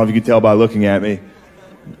say, I don't know if you can tell by looking at me,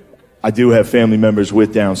 I do have family members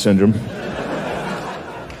with Down syndrome.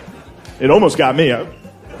 It almost got me. I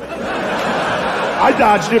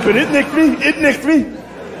dodged it, but it nicked me.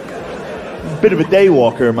 Bit of a day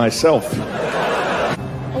walker myself.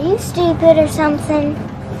 Are you stupid or something?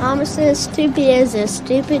 I'm as stupid as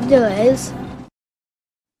stupid does.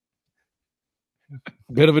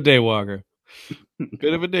 Bit of a day walker.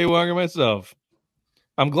 Bit of a day walker myself.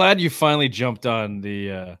 I'm glad you finally jumped on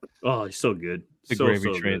the Oh, he's so good. gravy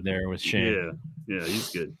so train good. there with Shane. Yeah, he's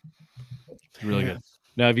good. Really good.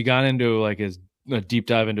 Now, have you gone into like a deep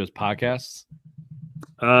dive into his podcasts?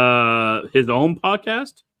 His own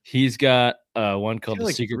podcast? He's got one called The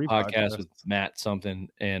like Secret 3 Podcast podcasts. with Matt something,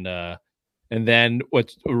 and then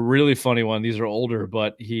what's a really funny one. These are older,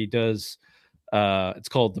 but he does. It's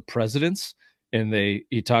called The Presidents, and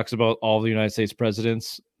he talks about all the United States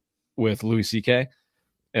presidents with Louis C.K.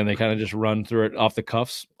 and they kind of just run through it off the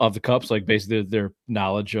cuffs, like basically their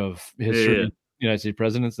knowledge of history, of United States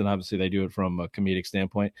presidents, and obviously they do it from a comedic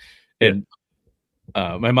standpoint. And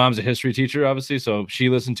my mom's a history teacher, obviously, so she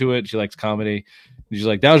listened to it. She likes comedy. And she's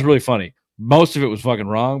like, that was really funny. Most of it was fucking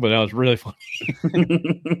wrong, but that was really funny.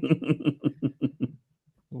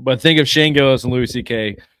 But think of Shane Gillis and Louis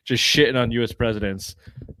C.K. just shitting on U.S. presidents,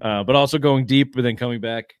 but also going deep, but then coming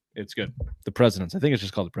back. It's good. The Presidents. I think it's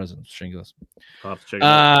just called The Presidents. Shane Gillis. I'll have to check it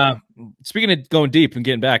out. Speaking of going deep and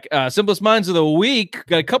getting back, Simplest Minds of the Week.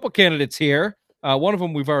 Got a couple candidates here. One of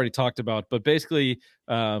them we've already talked about, but basically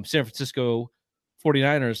San Francisco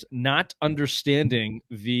 49ers not understanding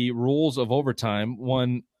the rules of overtime.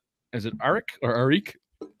 One, is it Arik or Arik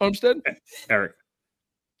Armstead? Eric.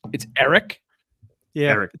 It's Eric. Yeah,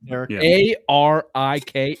 Eric. Eric. Yeah.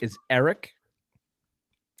 Arik is Eric.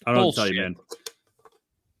 I don't know what to tell you, man.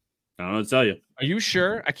 I don't know what to tell you. Are you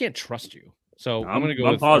sure? I can't trust you. So I'm going to go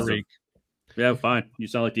I'm with positive. Arik. Yeah, fine. You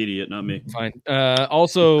sound like the idiot, not me. Fine.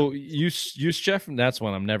 Also, Juszczyk, that's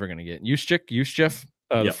one I'm never going to get. Juszczyk,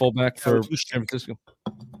 the fullback for San Francisco.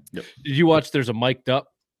 Yep. Did you watch? There's a mic'd up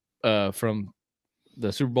from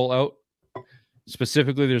the Super Bowl out.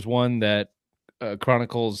 Specifically, there's one that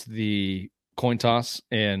chronicles the coin toss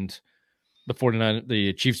and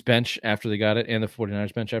the Chiefs bench after they got it, and the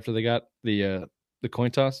 49ers bench after they got the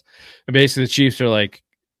coin toss. And basically, the Chiefs are like,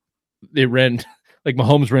 they ran. Like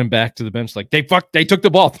Mahomes ran back to the bench, like they took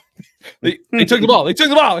the ball. they took the ball. They took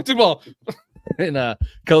the ball. And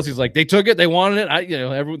Kelsey's like, they took it. They wanted it.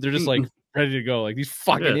 Everyone, they're just like ready to go. Like these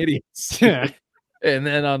fucking idiots. And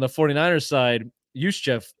then on the 49ers side,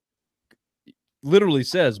 Juszczyk literally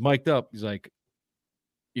says, mic'd up, he's like,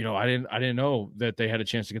 I didn't know that they had a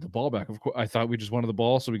chance to get the ball back. Of course, I thought we just wanted the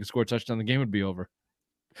ball so we could score a touchdown. The game would be over.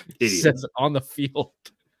 Says it on the field.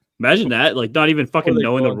 Imagine that, like not even fucking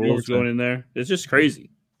knowing the rules going in there. It's just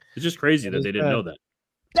crazy. It's just crazy that they didn't know that.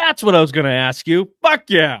 That's what I was going to ask you.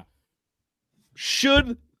 Fuck yeah.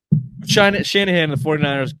 Should Shanahan and the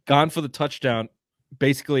 49ers gone for the touchdown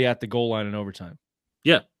basically at the goal line in overtime?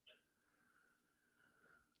 Yeah.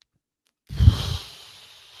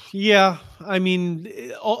 Yeah. I mean,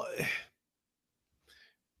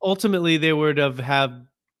 ultimately they would have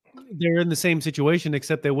they're in the same situation,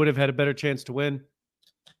 except they would have had a better chance to win.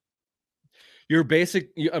 You're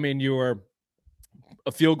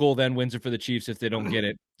a field goal then wins it for the Chiefs if they don't get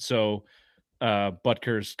it. So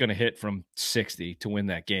Butker's going to hit from 60 to win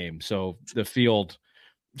that game. So the field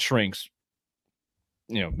shrinks,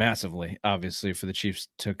 massively, obviously, for the Chiefs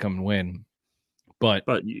to come and win. But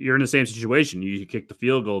you're in the same situation. You kick the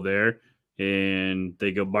field goal there, and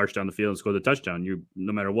they go march down the field and score the touchdown.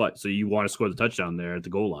 No matter what. So you want to score the touchdown there at the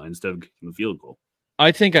goal line instead of kicking the field goal.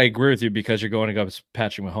 I think I agree with you because you're going against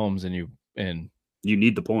Patrick Mahomes and you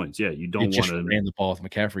need the points. Yeah, you don't want to ran the ball with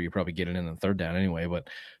McCaffrey. You probably get it in the third down anyway. But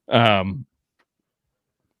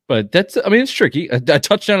that's, it's tricky. A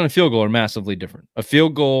touchdown and a field goal are massively different. A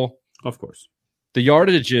field goal, of course, the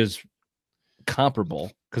yardage is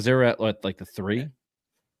comparable because they're at like the 3.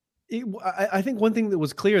 I think one thing that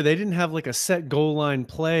was clear, they didn't have like a set goal line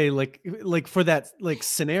play, like for that like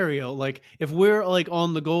scenario. Like if we're like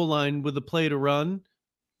on the goal line with a play to run,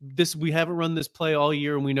 we haven't run this play all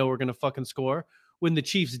year and we know we're going to fucking score. When the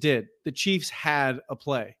Chiefs did, the Chiefs had a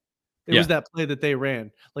play. It was that play that they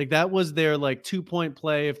ran. Like that was their like 2-point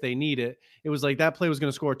play if they need it. It was like that play was going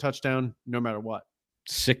to score a touchdown no matter what.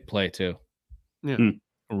 Sick play too. Yeah.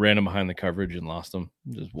 Ran him behind the coverage and lost him.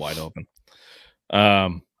 Just wide open.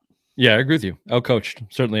 Yeah, I agree with you.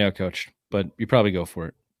 Outcoached. Certainly outcoached. But you probably go for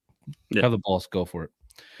it. Yeah. Have the balls, go for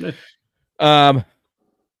it. Yeah.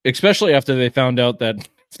 Especially after they found out that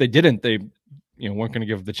if they didn't, they weren't going to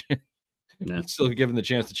give the chance. Still giving the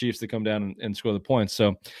chance to Chiefs to come down and score the points.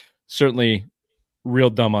 So certainly real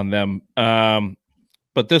dumb on them.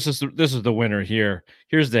 But this is the winner here.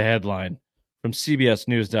 Here's the headline from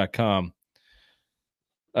CBSNews.com.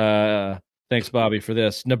 Thanks, Bobby, for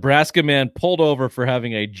this. Nebraska man pulled over for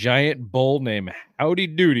having a giant bull named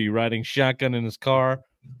Howdey Doody riding shotgun in his car.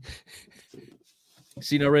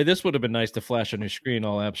 See, now, Ray, this would have been nice to flash on your screen,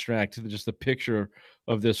 all abstract. Just a picture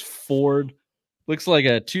of this Ford. Looks like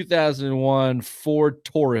a 2001 Ford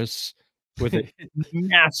Taurus with a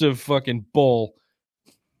massive fucking bull.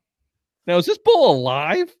 Now, is this bull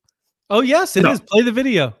alive? Oh, yes, it is. Play the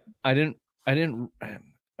video. I'm not going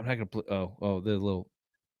to play. Oh, the little.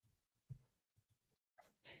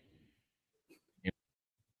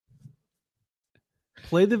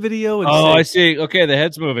 Play the video. And I see. Okay, the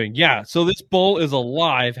head's moving. Yeah, so this bull is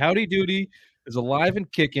alive. Howdey Doody is alive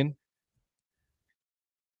and kicking.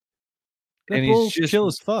 That bull's just chill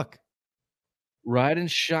as fuck. Riding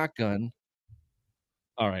shotgun.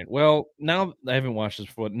 All right. Well, now I haven't watched this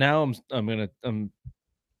before. Now I'm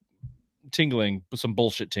tingling. Some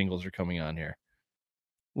bullshit tingles are coming on here.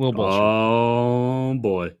 A little bullshit. Oh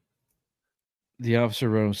boy. The officer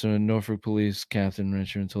wrote him some Norfolk Police Captain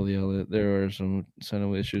Richard and told the outlet there are some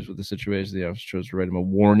sensitive issues with the situation. The officer chose to write him a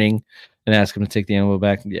warning and ask him to take the animal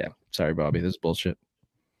back. Yeah, sorry, Bobby. This is bullshit.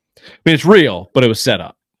 I mean, it's real, but it was set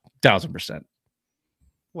up. 1,000%.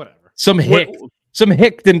 Whatever. Some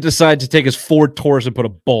hick didn't decide to take his Ford Taurus and put a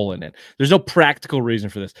bull in it. There's no practical reason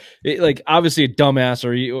for this. Obviously a dumbass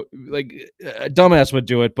would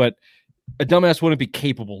do it, but a dumbass wouldn't be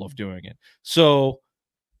capable of doing it. So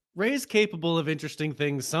Ray's capable of interesting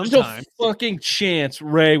things there's sometimes. no fucking chance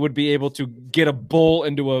Ray would be able to get a bull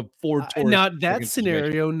into a Ford Taurus. Not that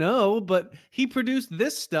scenario, no, but he produced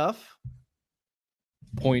this stuff.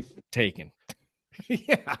 Point taken.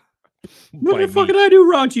 Yeah. What the fuck did I do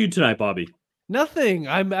wrong to you tonight, Bobby? Nothing.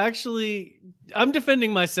 I'm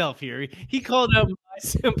defending myself here. He called out my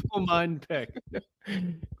simple mind pick.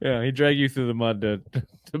 Yeah, he dragged you through the mud to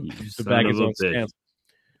son back of his a own bitch. stance.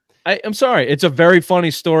 I'm sorry. It's a very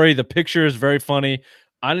funny story. The picture is very funny.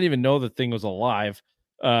 I didn't even know the thing was alive,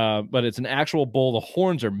 but it's an actual bull. The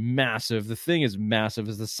horns are massive. The thing is massive.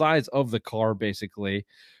 It's the size of the car, basically.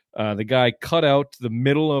 The guy cut out the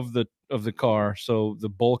middle of the car so the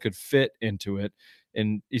bull could fit into it,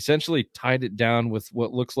 and essentially tied it down with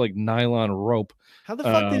what looks like nylon rope. How the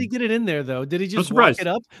fuck did he get it in there, though? Did he just walk it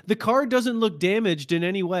up? The car doesn't look damaged in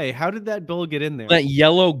any way. How did that bull get in there? That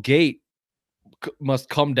yellow gate must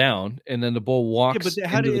come down, and then the bull walks. Yeah,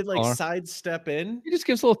 but how did it car. sidestep in? He just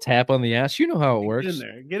gives a little tap on the ass. You know how it works.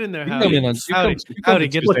 Get in there. Howdy,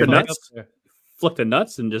 Get Flip the the nuts. up there. Flick the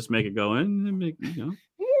nuts and just make it go in. And make,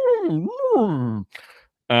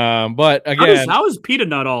 But again, how is PETA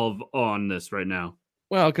not all on this right now?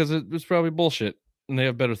 Well, because it was probably bullshit, and they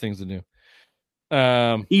have better things to do.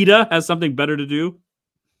 PETA has something better to do.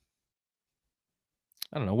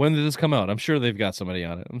 I don't know. When did this come out? I'm sure they've got somebody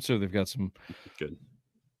on it. I'm sure they've got some good.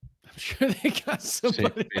 I'm sure they got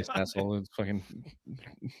somebody asshole who's fucking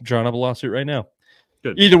drawing up a lawsuit right now.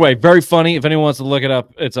 Good. Either way, very funny. If anyone wants to look it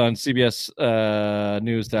up, it's on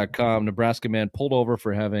CBSNews.com. Nebraska man pulled over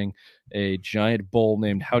for having a giant bull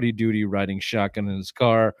named Howdey Doody riding shotgun in his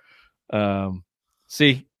car.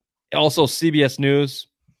 See, also CBS News,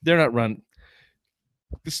 they're not run.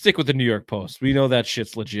 Stick with the New York Post. We know that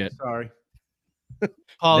shit's legit. Sorry.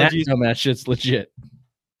 Apologies. That shit's legit.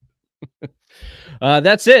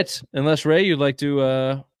 That's it. Unless, Ray, you'd like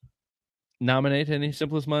to nominate any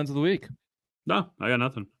Simplest Minds of the Week. No, I got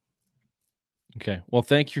nothing. Okay. Well,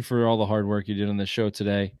 thank you for all the hard work you did on this show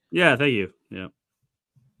today. Yeah, thank you. Yeah.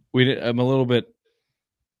 I'm a little bit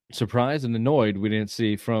surprised and annoyed we didn't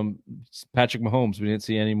see from Patrick Mahomes. We didn't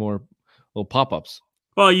see any more little pop-ups.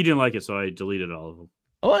 Well, you didn't like it, so I deleted all of them.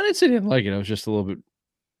 Oh, I didn't say I didn't like it. I was just a little bit...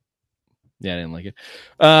 Yeah, I didn't like it.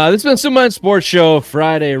 This has been Simple Mind Sports Show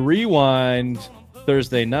Friday Rewind,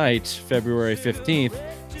 Thursday night, February 15th.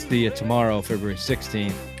 See you tomorrow, February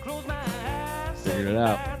 16th. Figured it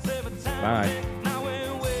out. Bye.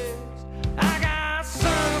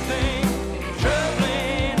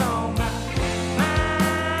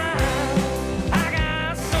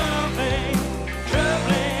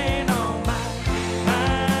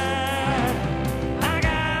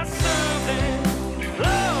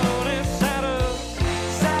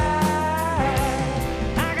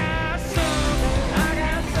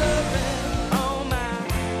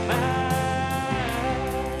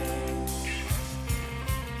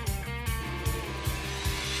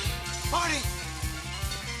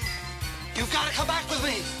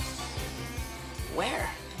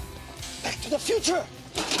 The future.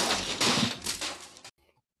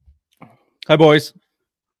 Hi, boys.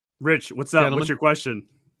 Rich, what's up? Gentlemen. What's your question?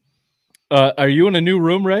 Are you in a new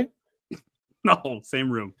room, Ray? No,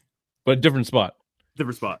 same room, But different spot.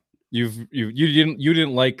 different spot. You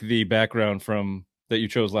didn't like the background from that you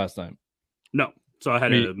chose last time. No, so I had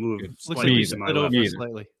to move Looks slightly like we to my slid left. over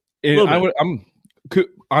slightly.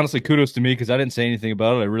 Honestly, kudos to me because I didn't say anything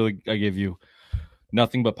about it. I gave you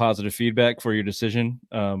nothing but positive feedback for your decision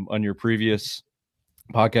on your previous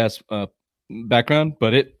podcast background,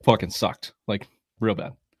 but it fucking sucked, like real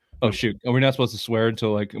bad. Oh shoot, are we not supposed to swear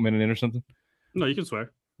until like a minute in or something? No, you can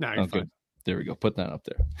swear. No, you're fine. Good. There we go. Put that up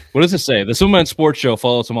there. What does it say? The Simple Mind Sports Show.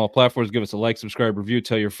 Follow us on all platforms. Give us a like, subscribe, review,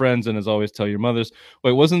 tell your friends, and as always, tell your mothers.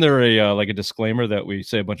 Wait, wasn't there a like a disclaimer that we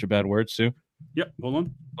say a bunch of bad words too? Yep. Hold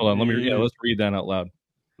on. Let's read that out loud.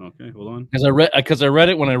 Okay, hold on. Because I read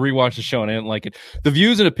it when I rewatched the show and I didn't like it. The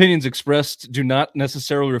views and opinions expressed do not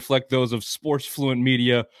necessarily reflect those of sports fluent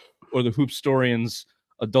media or the Hoopstorians.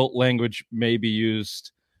 Adult language may be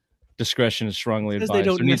used. Discretion is strongly Because advised. they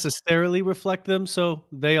don't necessarily reflect them, so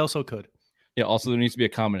they also could. Yeah, also there needs to be a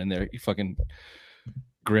comment in there, you fucking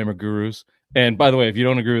grammar gurus. And by the way, if you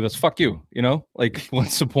don't agree with us, fuck you. You know? Like,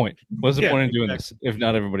 what's the point? What's the point in doing this if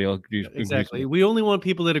not everybody else agrees? Exactly. We only want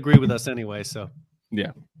people that agree with us anyway, so.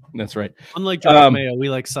 Yeah, that's right. Unlike George Mayo, we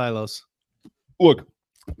like silos. Look,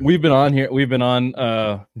 we've been on here. We've been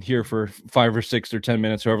on here for 5 or 6 or 10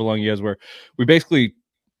 minutes, however long you guys were. We basically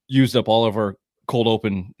used up all of our cold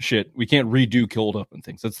open shit. We can't redo cold open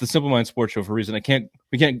things. That's the Simple Mind Sports Show for a reason.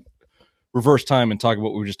 We can't reverse time and talk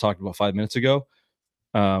about what we just talked about 5 minutes ago.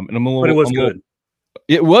 And I'm a little. But it was I'm a little- good.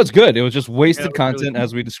 It was good. It was just wasted Yeah, it was content really good.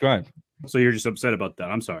 as we described. So you're just upset about that.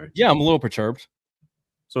 I'm sorry. Yeah, I'm a little perturbed.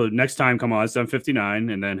 So next time, come on, 7:59,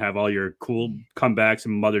 and then have all your cool comebacks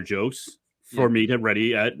and mother jokes for me to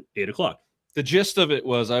ready at 8:00. The gist of it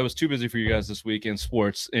was I was too busy for you guys this week in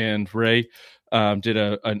sports, and Ray did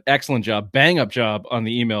an excellent job, bang up job on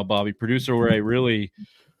the email. Bobby, producer Ray, really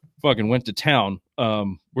fucking went to town.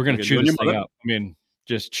 We're gonna Okay, chew doing this your thing mother? up. I mean,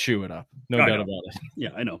 just chew it up, no I doubt know. about it. Yeah,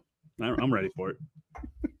 I know. I'm ready for it.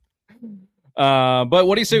 But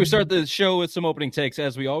what do you say we start the show with some opening takes,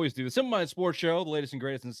 as we always do? The Simple Mind Sports Show, the latest and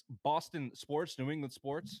greatest in Boston sports, New England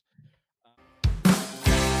sports.